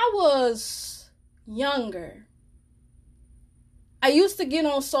 When I was younger, I used to get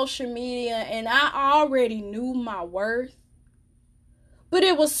on social media and I already knew my worth. But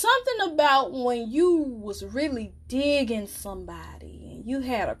it was something about when you was really digging somebody and you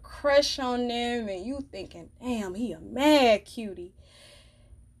had a crush on them and you thinking, damn, he a mad cutie.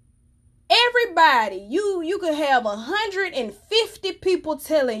 Everybody, you could have 150 people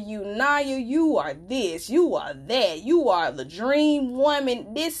telling you, Naya, you are this, you are that, you are the dream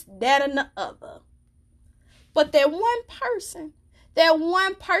woman, this, that, and the other. But that one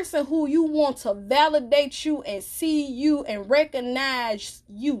person who you want to validate you and see you and recognize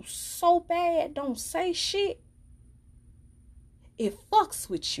you so bad, don't say shit. It fucks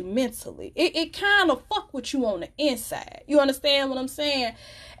with you mentally. It kind of fuck with you on the inside. You understand what I'm saying?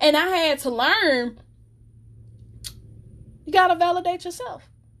 And I had to learn, you got to validate yourself.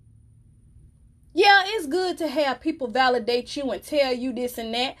 Yeah, it's good to have people validate you and tell you this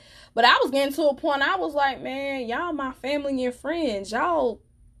and that. But I was getting to a point, I was like, man, y'all my family and friends. Y'all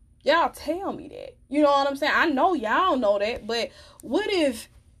tell me that. You know what I'm saying? I know y'all know that. But what if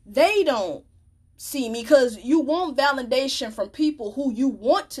they don't see me? Because you want validation from people who you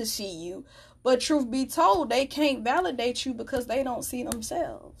want to see you. But truth be told, they can't validate you because they don't see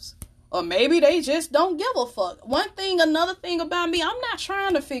themselves. Or maybe they just don't give a fuck. Another thing about me, I'm not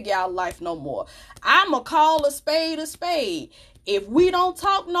trying to figure out life no more. I'ma call a spade a spade. If we don't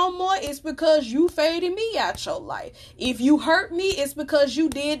talk no more, it's because you faded me out your life. If you hurt me, it's because you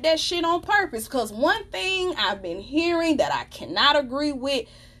did that shit on purpose. Because one thing I've been hearing that I cannot agree with,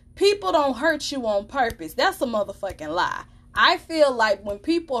 people don't hurt you on purpose. That's a motherfucking lie. I feel like when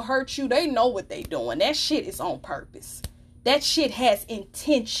people hurt you, they know what they doing. That shit is on purpose. That shit has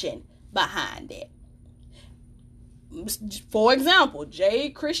intention behind it. For example, Jay,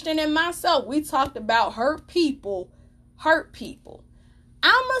 Christian, and myself, we talked about hurt people.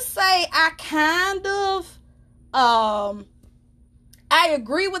 I'ma say I kind of I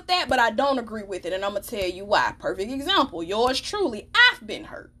agree with that, but I don't agree with it, and I'm gonna tell you why. Perfect example, yours truly. I've been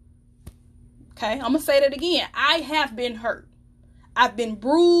hurt. Okay, I'm gonna say that again. I have been hurt. I've been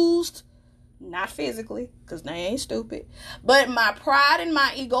bruised, not physically, because they ain't stupid, but my pride and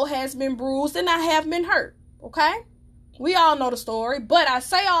my ego has been bruised, and I have been hurt. Okay, we all know the story, but I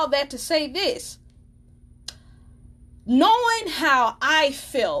say all that to say this. Knowing how I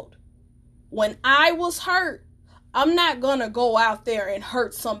felt when I was hurt, I'm not going to go out there and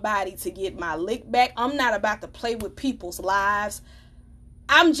hurt somebody to get my lick back. I'm not about to play with people's lives.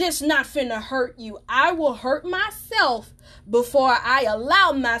 I'm just not finna hurt you. I will hurt myself before I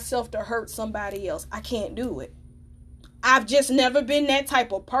allow myself to hurt somebody else. I can't do it. I've just never been that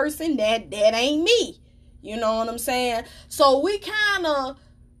type of person. That ain't me. You know what I'm saying? So we kind of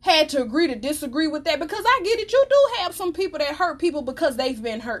had to agree to disagree with that, because I get it. You do have some people that hurt people because they've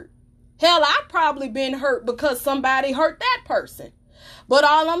been hurt. Hell, I've probably been hurt because somebody hurt that person. But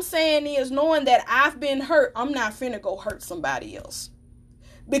all I'm saying is, knowing that I've been hurt, I'm not finna go hurt somebody else.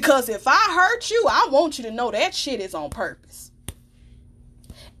 Because if I hurt you, I want you to know that shit is on purpose.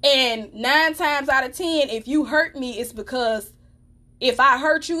 And 9 times out of 10, if you hurt me, it's because if I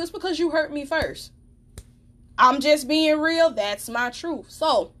hurt you, it's because you hurt me first. I'm just being real. That's my truth.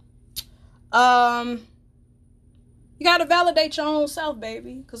 So, you got to validate your own self,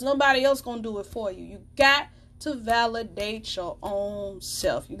 baby, because nobody else going to do it for you. You got to validate your own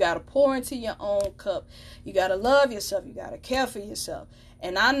self. You got to pour into your own cup. You got to love yourself. You got to care for yourself.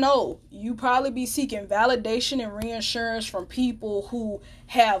 And I know you probably be seeking validation and reassurance from people who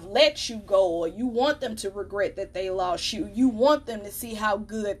have let you go, or you want them to regret that they lost you. You want them to see how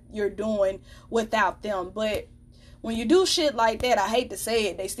good you're doing without them. But when you do shit like that, I hate to say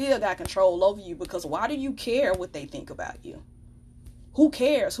it, they still got control over you, because why do you care what they think about you? Who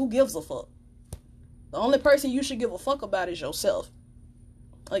cares? Who gives a fuck? The only person you should give a fuck about is yourself.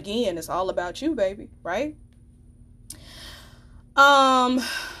 Again, it's all about you, baby, right?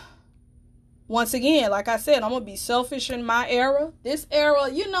 Once again, like I said, I'm gonna be selfish in my era. This era,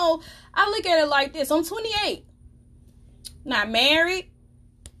 you know, I look at it like this. I'm 28. Not married.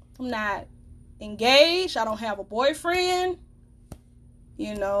 I'm not engaged. I don't have a boyfriend.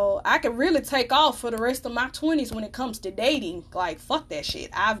 You know, I could really take off for the rest of my 20s when it comes to dating. Like, fuck that shit.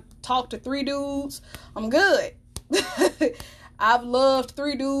 I've talked to 3 dudes. I'm good. I've loved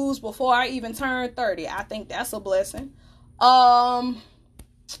 3 dudes before I even turned 30. I think that's a blessing.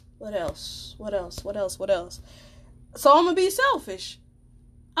 What else? So I'm gonna be selfish.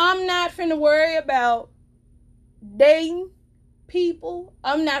 I'm not finna worry about dating people.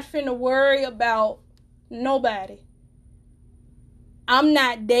 I'm not finna worry about nobody. I'm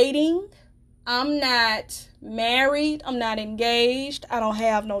not dating. I'm not married. I'm not engaged. I don't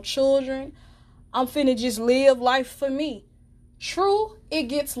have no children. I'm finna just live life for me. True, it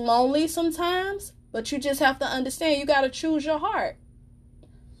gets lonely sometimes, but you just have to understand you gotta choose your heart.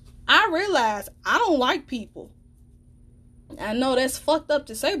 I realize I don't like people. I know that's fucked up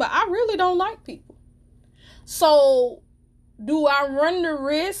to say, but I really don't like people. So, do I run the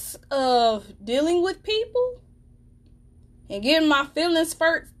risk of dealing with people and getting my feelings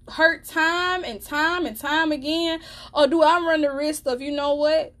hurt time and time again? Or do I run the risk of, you know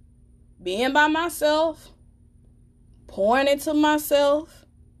what, being by myself, pouring into myself,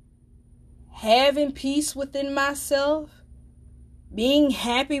 having peace within myself, being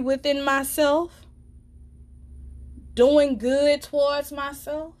happy within myself, doing good towards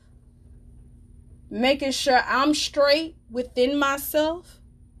myself, making sure I'm straight within myself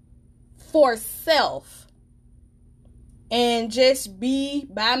for self, and just be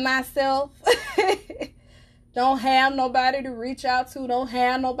by myself? Don't have nobody to reach out to, don't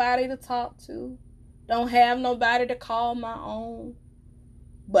have nobody to talk to, don't have nobody to call my own,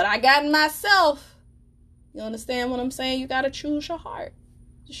 but I got myself. You understand what I'm saying? You got to choose your heart.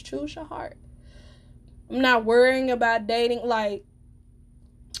 Just choose your heart. I'm not worrying about dating. Like,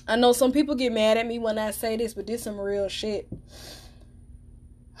 I know some people get mad at me when I say this, but this is some real shit.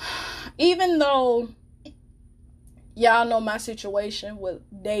 Even though y'all know my situation with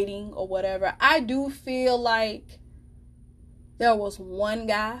dating or whatever, I do feel like there was one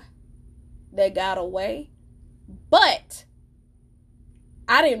guy that got away, but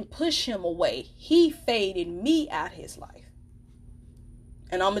I didn't push him away. He faded me out his life.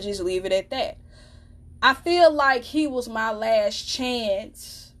 And I'm going to just leave it at that. I feel like he was my last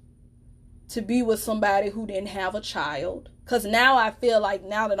chance to be with somebody who didn't have a child. Because now I feel like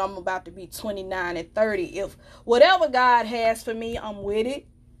now that I'm about to be 29 and 30, if whatever God has for me, I'm with it.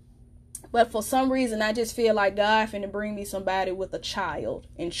 But for some reason, I just feel like God finna bring me somebody with a child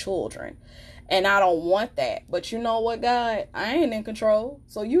and children. And I don't want that. But you know what, God? I ain't in control.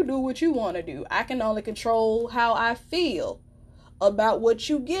 So you do what you want to do. I can only control how I feel about what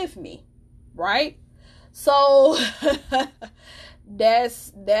you give me. Right? So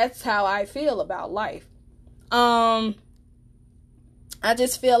that's how I feel about life. I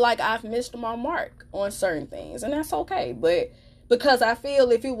just feel like I've missed my mark on certain things. And that's okay. But because I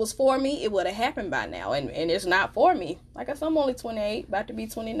feel if it was for me, it would have happened by now. And it's not for me. Like I said, I'm only 28, about to be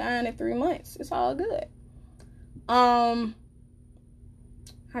 29 in 3 months. It's all good. How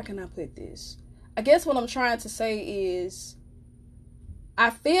can I put this? I guess what I'm trying to say is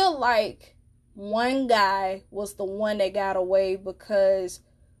I feel like one guy was the one that got away because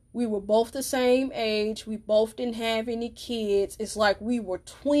we were both the same age. We both didn't have any kids. It's like we were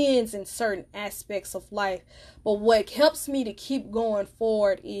twins in certain aspects of life. But what helps me to keep going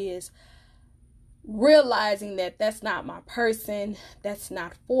forward is realizing that that's not my person. That's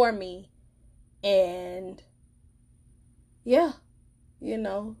not for me. And yeah, you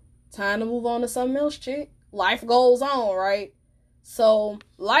know, time to move on to something else, chick. Life goes on, right? So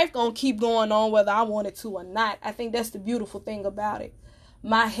life gonna keep going on whether I want it to or not. I think that's the beautiful thing about it.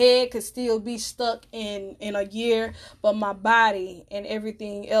 My head could still be stuck in a year, but my body and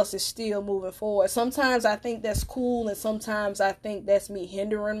everything else is still moving forward. Sometimes I think that's cool, and sometimes I think that's me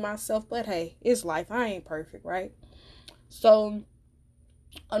hindering myself. But hey, it's life. I ain't perfect, right? So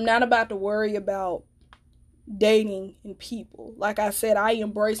I'm not about to worry about dating and people. Like I said, I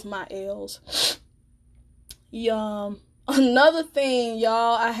embrace my L's. Another thing,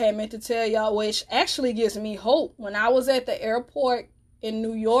 y'all, I had meant to tell y'all, which actually gives me hope. When I was at the airport in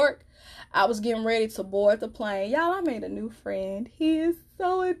New York, I was getting ready to board the plane. Y'all, I made a new friend. He is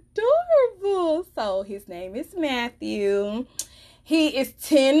so adorable. So his name is Matthew. He is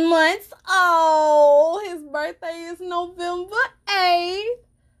 10 months old. His birthday is November 8th.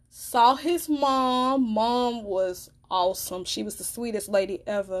 Saw his mom. Mom was awesome. She was the sweetest lady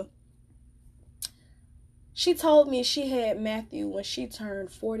ever. She told me she had Matthew when she turned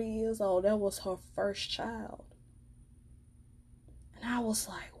 40 years old. That was her first child. And I was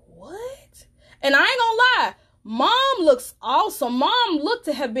like, what? And I ain't gonna lie. Mom looks awesome. Mom looked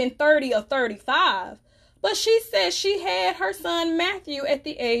to have been 30 or 35. But she said she had her son Matthew at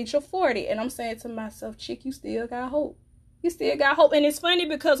the age of 40. And I'm saying to myself, chick, you still got hope. You still got hope. And it's funny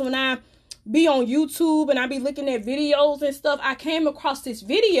because when I be on YouTube and I be looking at videos and stuff, I came across this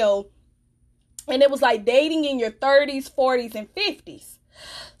video and it was like dating in your 30s, 40s, and 50s.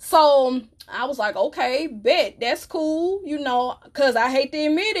 So I was like, okay, bet, that's cool, you know, because I hate to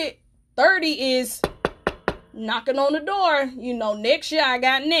admit it, 30 is knocking on the door. You know, next year I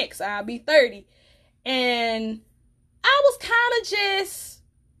got next. I'll be 30. And I was kind of just,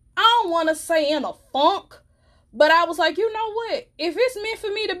 I don't want to say in a funk, but I was like, you know what? If it's meant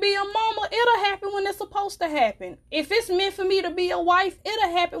for me to be a mama, it'll happen when it's supposed to happen. If it's meant for me to be a wife,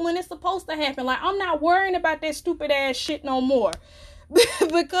 it'll happen when it's supposed to happen. Like, I'm not worrying about that stupid ass shit no more.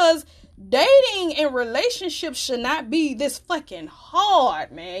 Because dating and relationships should not be this fucking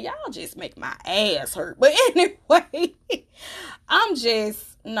hard, man. Y'all just make my ass hurt. But anyway, I'm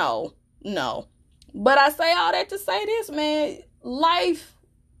just, no. But I say all that to say this, man. Life,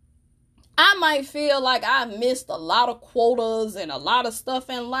 I might feel like I've missed a lot of quotas and a lot of stuff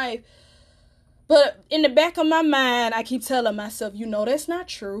in life. But in the back of my mind, I keep telling myself, you know, that's not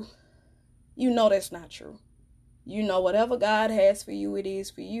true. You know, that's not true. You know, whatever God has for you, it is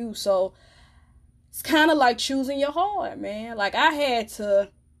for you. So it's kind of like choosing your heart, man. Like, I had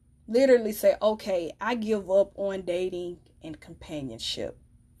to literally say, okay, I give up on dating and companionship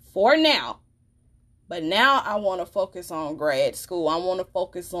for now. But now I want to focus on grad school. I want to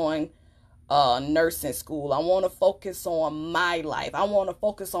focus on nursing school. I want to focus on my life. I want to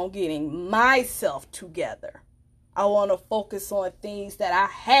focus on getting myself together. I want to focus on things that I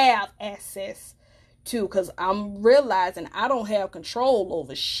have access to, because I'm realizing I don't have control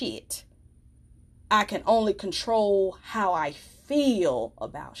over shit. I can only control how I feel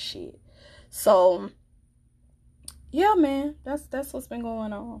about shit. So, yeah, man, that's what's been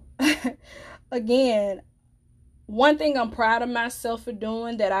going on. Again, one thing I'm proud of myself for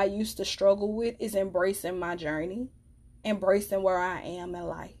doing that I used to struggle with is embracing my journey, embracing where I am in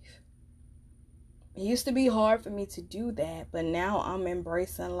life. It used to be hard for me to do that, but now I'm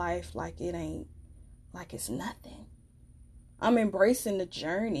embracing life like it ain't, like it's nothing. I'm embracing the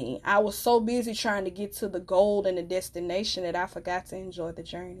journey. I was so busy trying to get to the goal and the destination that I forgot to enjoy the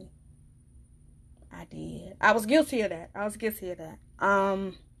journey. I did. I was guilty of that.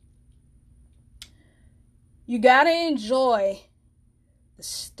 You gotta enjoy the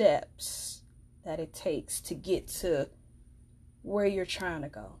steps that it takes to get to where you're trying to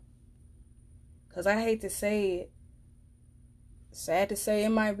go. Because I hate to say it, sad to say, it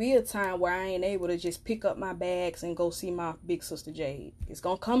might be a time where I ain't able to just pick up my bags and go see my big sister Jade. It's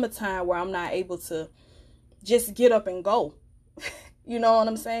gonna come a time where I'm not able to just get up and go. You know what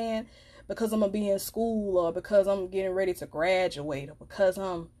I'm saying? Because I'm gonna be in school, or because I'm getting ready to graduate, or because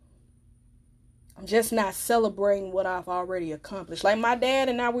I'm just not celebrating what I've already accomplished. Like my dad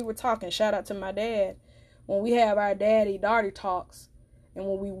and I, we were talking, shout out to my dad, when we have our daddy-daughter talks, and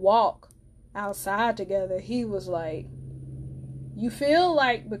when we walk outside together, he was like, you feel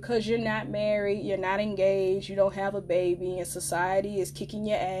like because you're not married, you're not engaged, you don't have a baby, and society is kicking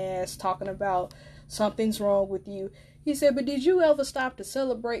your ass, talking about something's wrong with you. He said, but did you ever stop to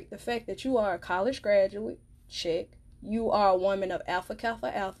celebrate the fact that you are a college graduate? Check. You are a woman of Alpha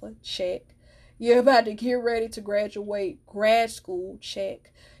Kappa Alpha? Check. You're about to get ready to graduate grad school?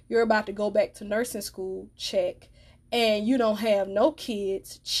 Check. You're about to go back to nursing school? Check. And you don't have no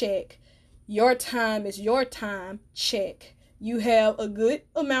kids? Check. Your time is your time? Check. You have a good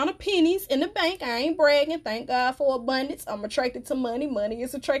amount of pennies in the bank. I ain't bragging. Thank God for abundance. I'm attracted to money. Money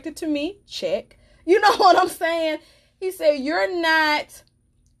is attracted to me. Check. You know what I'm saying? He said, you're not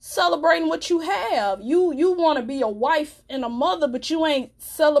celebrating what you have. You want to be a wife and a mother, but you ain't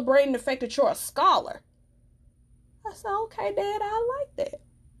celebrating the fact that you're a scholar. I said, okay, Dad, I like that.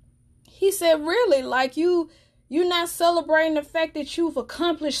 He said, really? Like you're not celebrating the fact that you've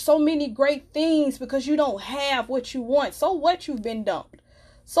accomplished so many great things because you don't have what you want. So what, you've been dumped?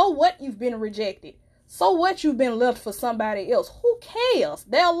 So what, you've been rejected? So what, you've been left for somebody else? Who cares?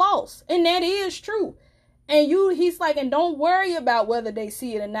 They're lost. And that is true. And he's like, and don't worry about whether they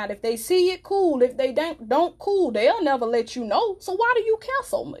see it or not. If they see it, cool. If they don't, cool. They'll never let you know. So why do you care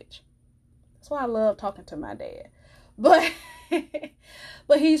so much? That's why I love talking to my dad. But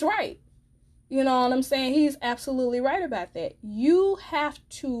he's right. You know what I'm saying? He's absolutely right about that. You have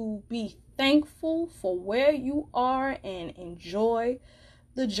to be thankful for where you are and enjoy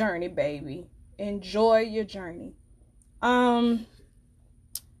the journey, baby. Enjoy your journey.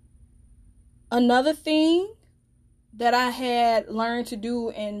 Another thing that I had learned to do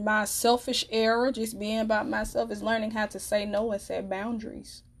in my selfish era, just being about myself, is learning how to say no and set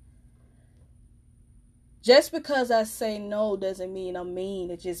boundaries. Just because I say no doesn't mean I'm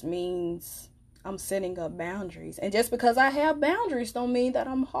mean. It just means I'm setting up boundaries. And just because I have boundaries don't mean that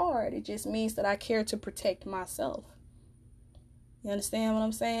I'm hard. It just means that I care to protect myself. You understand what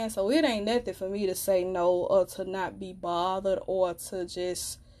I'm saying? So it ain't nothing for me to say no or to not be bothered or to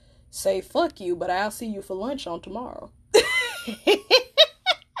just say fuck you, but I'll see you for lunch on tomorrow. You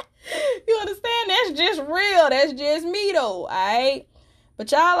understand? That's just real. That's just me though, alright?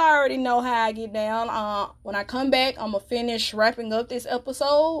 But y'all already know how I get down. When I come back, I'm going to finish wrapping up this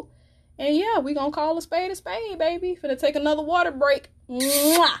episode. And yeah, we going to call a spade, baby. Finna take another water break.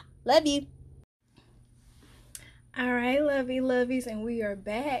 Mwah! Love you. All right, lovies. And we are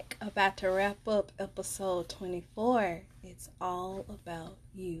back. About to wrap up episode 24. It's all about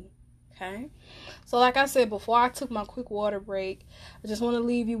you. Okay? So like I said, before I took my quick water break, I just want to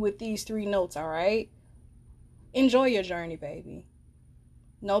leave you with these 3 notes, all right? Enjoy your journey, baby.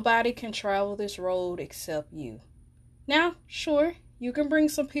 Nobody can travel this road except you. Now, sure, you can bring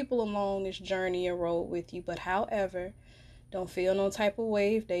some people along this journey and road with you, but however, don't feel no type of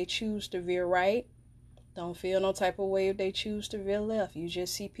way if they choose to veer right. Don't feel no type of way if they choose to veer left. You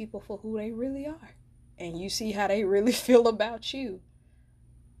just see people for who they really are. And you see how they really feel about you.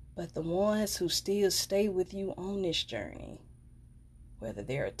 But the ones who still stay with you on this journey, whether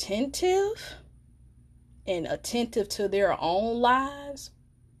they're attentive to their own lives.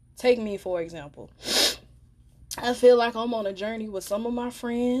 Take me, for example. I feel like I'm on a journey with some of my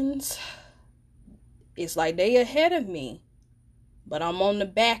friends. It's like they ahead of me, but I'm on the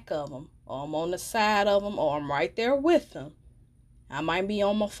back of them, or I'm on the side of them, or I'm right there with them. I might be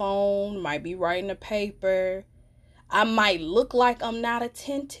on my phone, might be writing a paper. I might look like I'm not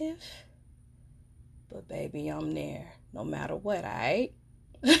attentive, but baby, I'm there no matter what, alright?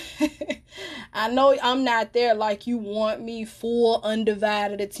 I know I'm not there like you want me full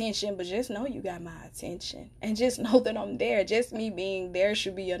undivided attention, but just know you got my attention, and just know that I'm there. Just me being there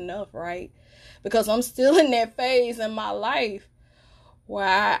should be enough, right? Because I'm still in that phase in my life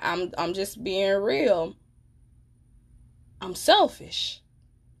where I'm just being real. I'm selfish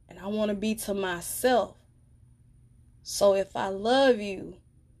and I want to be to myself. So if I love you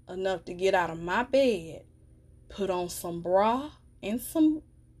enough to get out of my bed, put on some bra and some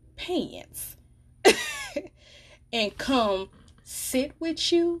pants and come sit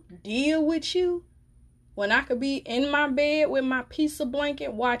with you, deal with you, when I could be in my bed with my pizza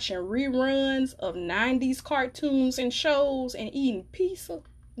blanket watching reruns of 90s cartoons and shows and eating pizza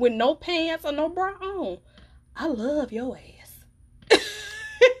with no pants or no bra on, I love your ass.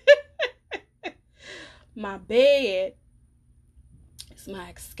 My bed is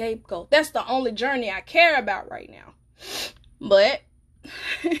my scapegoat. That's the only journey I care about right now. But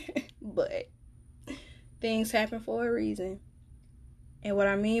things happen for a reason. And what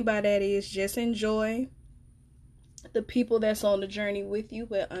I mean by that is just enjoy the people that's on the journey with you,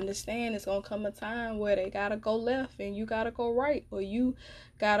 but understand it's going to come a time where they got to go left and you got to go right, or you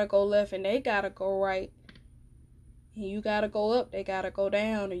got to go left and they got to go right. And you got to go up, they got to go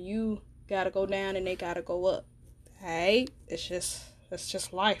down, and you got to go down and they got to go up. Alright? That's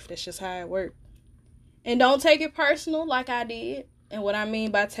just life. That's just how it works. And don't take it personal like I did. And what I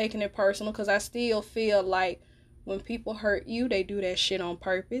mean by taking it personal, because I still feel like when people hurt you, they do that shit on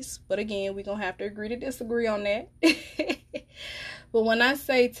purpose. But again, we're going to have to agree to disagree on that. But when I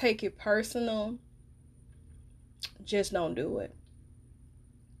say take it personal, just don't do it.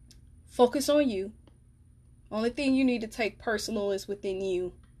 Focus on you. Only thing you need to take personal is within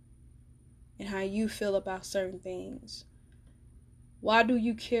you and how you feel about certain things. Why do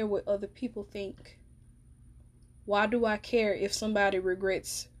you care what other people think? Why do I care if somebody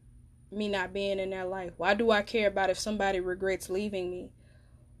regrets me not being in their life? Why do I care about if somebody regrets leaving me?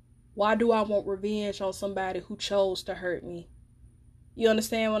 Why do I want revenge on somebody who chose to hurt me? You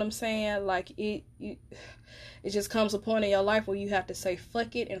understand what I'm saying? Like, it just comes a point in your life where you have to say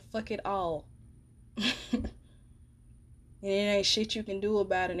fuck it and fuck it all. And it ain't shit you can do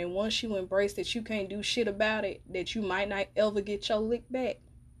about it. And once you embrace that you can't do shit about it, that you might not ever get your lick back,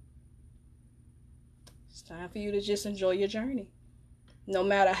 it's time for you to just enjoy your journey. No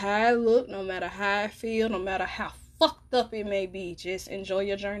matter how it look, no matter how I feel, no matter how fucked up it may be, just enjoy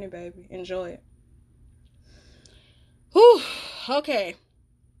your journey, baby. Enjoy it. Whew. Okay.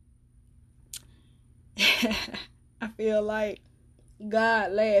 I feel like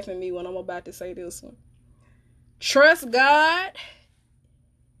God laugh at me when I'm about to say this one. Trust God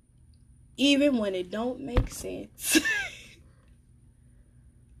even when it don't make sense.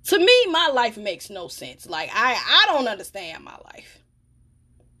 To me, my life makes no sense. Like, I don't understand my life.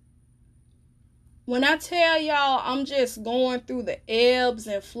 When I tell y'all I'm just going through the ebbs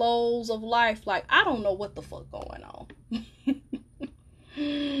and flows of life, like, I don't know what the fuck going on.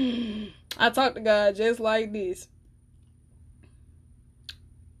 I talk to God just like this.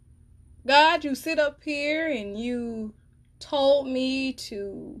 God, you sit up here and you told me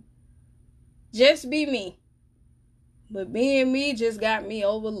to just be me. But being me just got me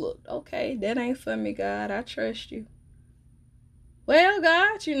overlooked. Okay, that ain't for me, God. I trust you. Well,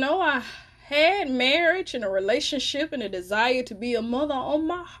 God, I had marriage and a relationship and a desire to be a mother on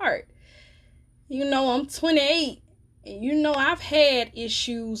my heart. I'm 28, and I've had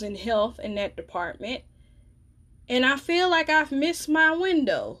issues in health in that department. And I feel like I've missed my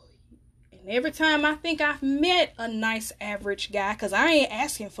window. And every time I think I've met a nice average guy, because I ain't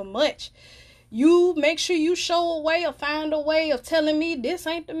asking for much, you make sure you show a way or find a way of telling me this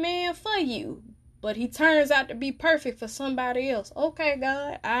ain't the man for you. But he turns out to be perfect for somebody else. Okay,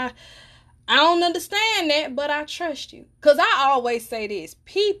 God, I don't understand that, but I trust you. Because I always say this.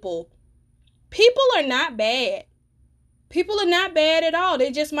 People are not bad. People are not bad at all.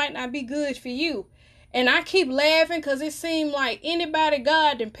 They just might not be good for you. And I keep laughing because it seemed like anybody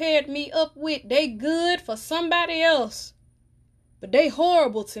God done paired me up with, they good for somebody else. But they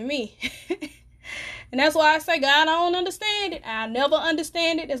horrible to me. And that's why I say, God, I don't understand it. I'll never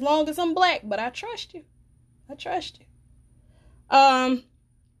understand it as long as I'm black. But I trust you. I trust you.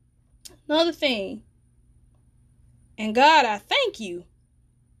 Another thing. And God, I thank you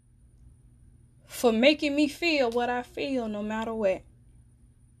for making me feel what I feel no matter what.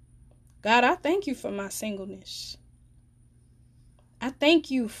 God, I thank you for my singleness. I thank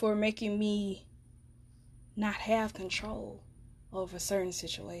you for making me not have control over certain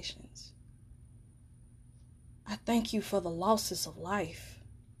situations. I thank you for the losses of life.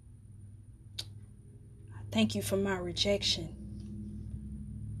 I thank you for my rejection.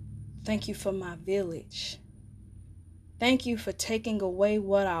 Thank you for my village. Thank you for taking away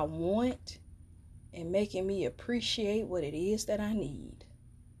what I want and making me appreciate what it is that I need.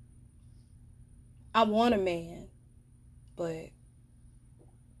 I want a man, but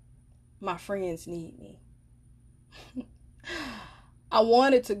my friends need me. I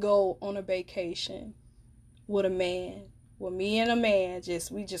wanted to go on a vacation with a man, with me and a man,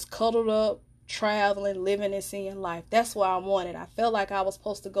 we just cuddled up, traveling, living and seeing life. That's what I wanted. I felt like I was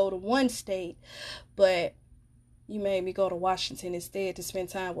supposed to go to one state, but you made me go to Washington instead to spend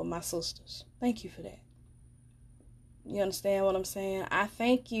time with my sisters. Thank you for that. You understand what I'm saying? I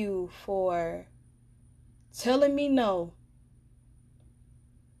thank you for telling me no,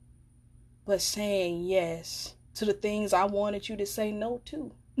 but saying yes to the things I wanted you to say no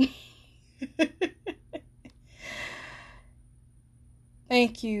to.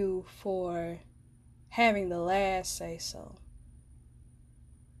 Thank you for having the last say so.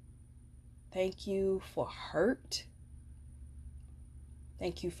 Thank you for hurt.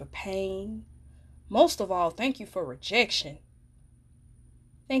 Thank you for pain. Most of all, thank you for rejection.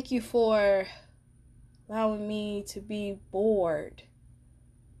 Thank you for allowing me to be bored.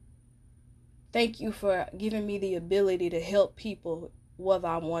 Thank you for giving me the ability to help people, whether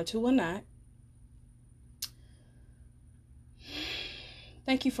I want to or not.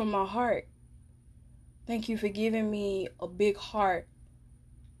 Thank you for my heart. Thank you for giving me a big heart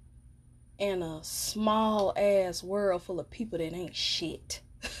in a small ass world full of people that ain't shit.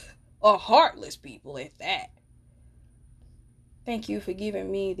 Or heartless people at that. Thank you for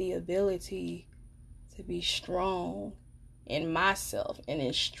giving me the ability to be strong in myself and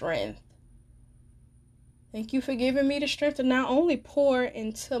in strength. Thank you for giving me the strength to not only pour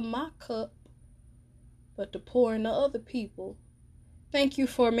into my cup, but to pour into other people. Thank you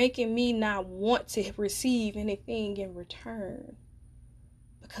for making me not want to receive anything in return.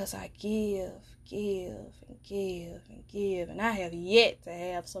 Because I give, and give. And I have yet to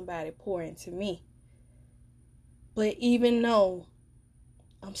have somebody pour into me. But even though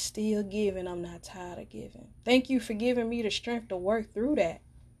I'm still giving, I'm not tired of giving. Thank you for giving me the strength to work through that.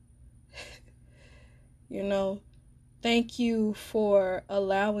 Thank you for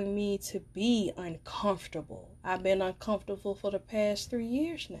allowing me to be uncomfortable. I've been uncomfortable for the past 3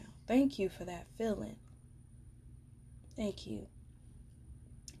 years now. Thank you for that feeling. Thank you.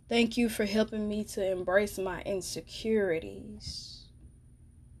 Thank you for helping me to embrace my insecurities.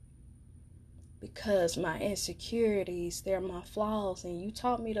 Because my insecurities, they're my flaws, and you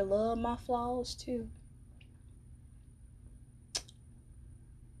taught me to love my flaws too.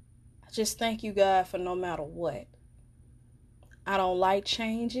 I just thank you, God, for no matter what. I don't like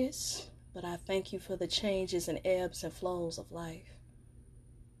changes, but I thank you for the changes and ebbs and flows of life.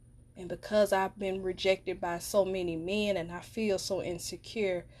 And because I've been rejected by so many men and I feel so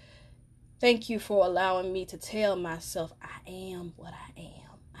insecure, thank you for allowing me to tell myself I am what I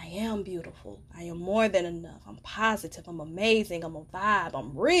am. I am beautiful. I am more than enough. I'm positive. I'm amazing. I'm a vibe.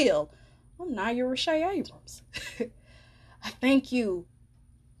 I'm real. I'm Naya Rashay Abrams. I thank you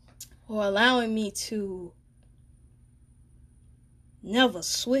for allowing me to never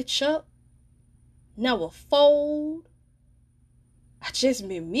switch up, never fold. I just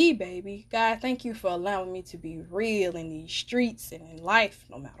been me, baby. God, thank you for allowing me to be real in these streets and in life,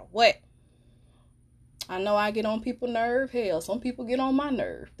 no matter what. I know I get on people's nerve. Hell, some people get on my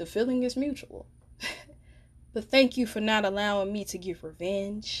nerve. The feeling is mutual. But thank you for not allowing me to get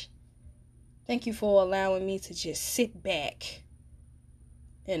revenge. Thank you for allowing me to just sit back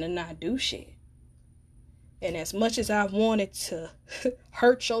and to not do shit. And as much as I wanted to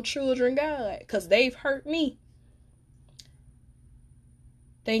hurt your children, God, because they've hurt me,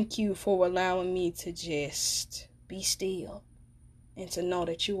 thank you for allowing me to just be still and to know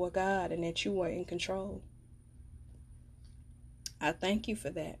that you are God and that you are in control. I thank you for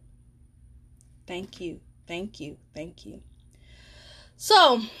that. Thank you. Thank you. Thank you.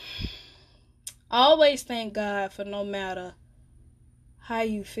 So, I always thank God for no matter how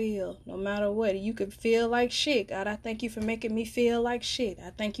you feel, no matter what. You can feel like shit. God, I thank you for making me feel like shit. I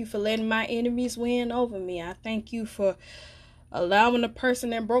thank you for letting my enemies win over me. I thank you for allowing the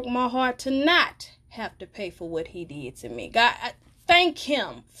person that broke my heart to not have to pay for what he did to me. God, I thank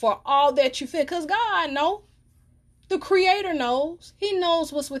him for all that you feel. Because God knows. The Creator knows. He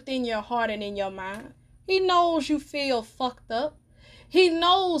knows what's within your heart and in your mind. He knows you feel fucked up. He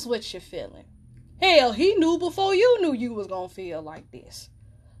knows what you're feeling. Hell, he knew before you knew you was going to feel like this.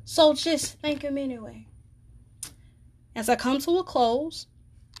 So just thank him anyway. As I come to a close,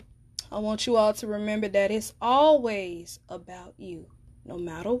 I want you all to remember that it's always about you, no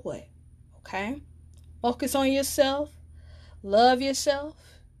matter what. Okay? Focus on yourself. Love yourself.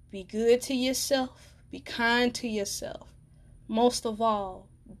 Be good to yourself. Be kind to yourself. Most of all,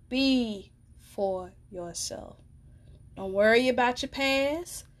 be for yourself. Don't worry about your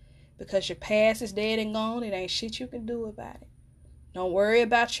past, because your past is dead and gone. It ain't shit you can do about it. Don't worry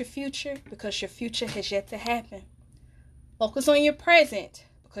about your future, because your future has yet to happen. Focus on your present,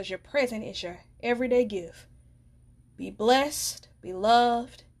 because your present is your everyday gift. Be blessed, be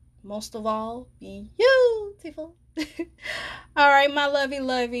loved, most of all, be beautiful. All right, my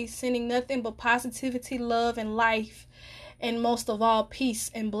lovey, sending nothing but positivity, love, and life, and most of all, peace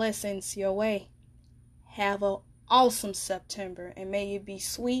and blessings your way. Have an awesome September, and may it be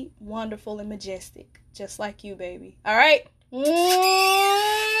sweet, wonderful, and majestic, just like you, baby. All right?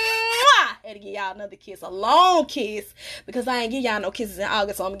 Had to give y'all another kiss, a long kiss, because I ain't give y'all no kisses in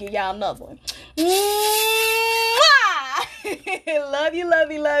August, so I'm gonna give y'all another one. Love you,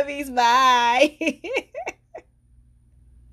 lovies. Bye.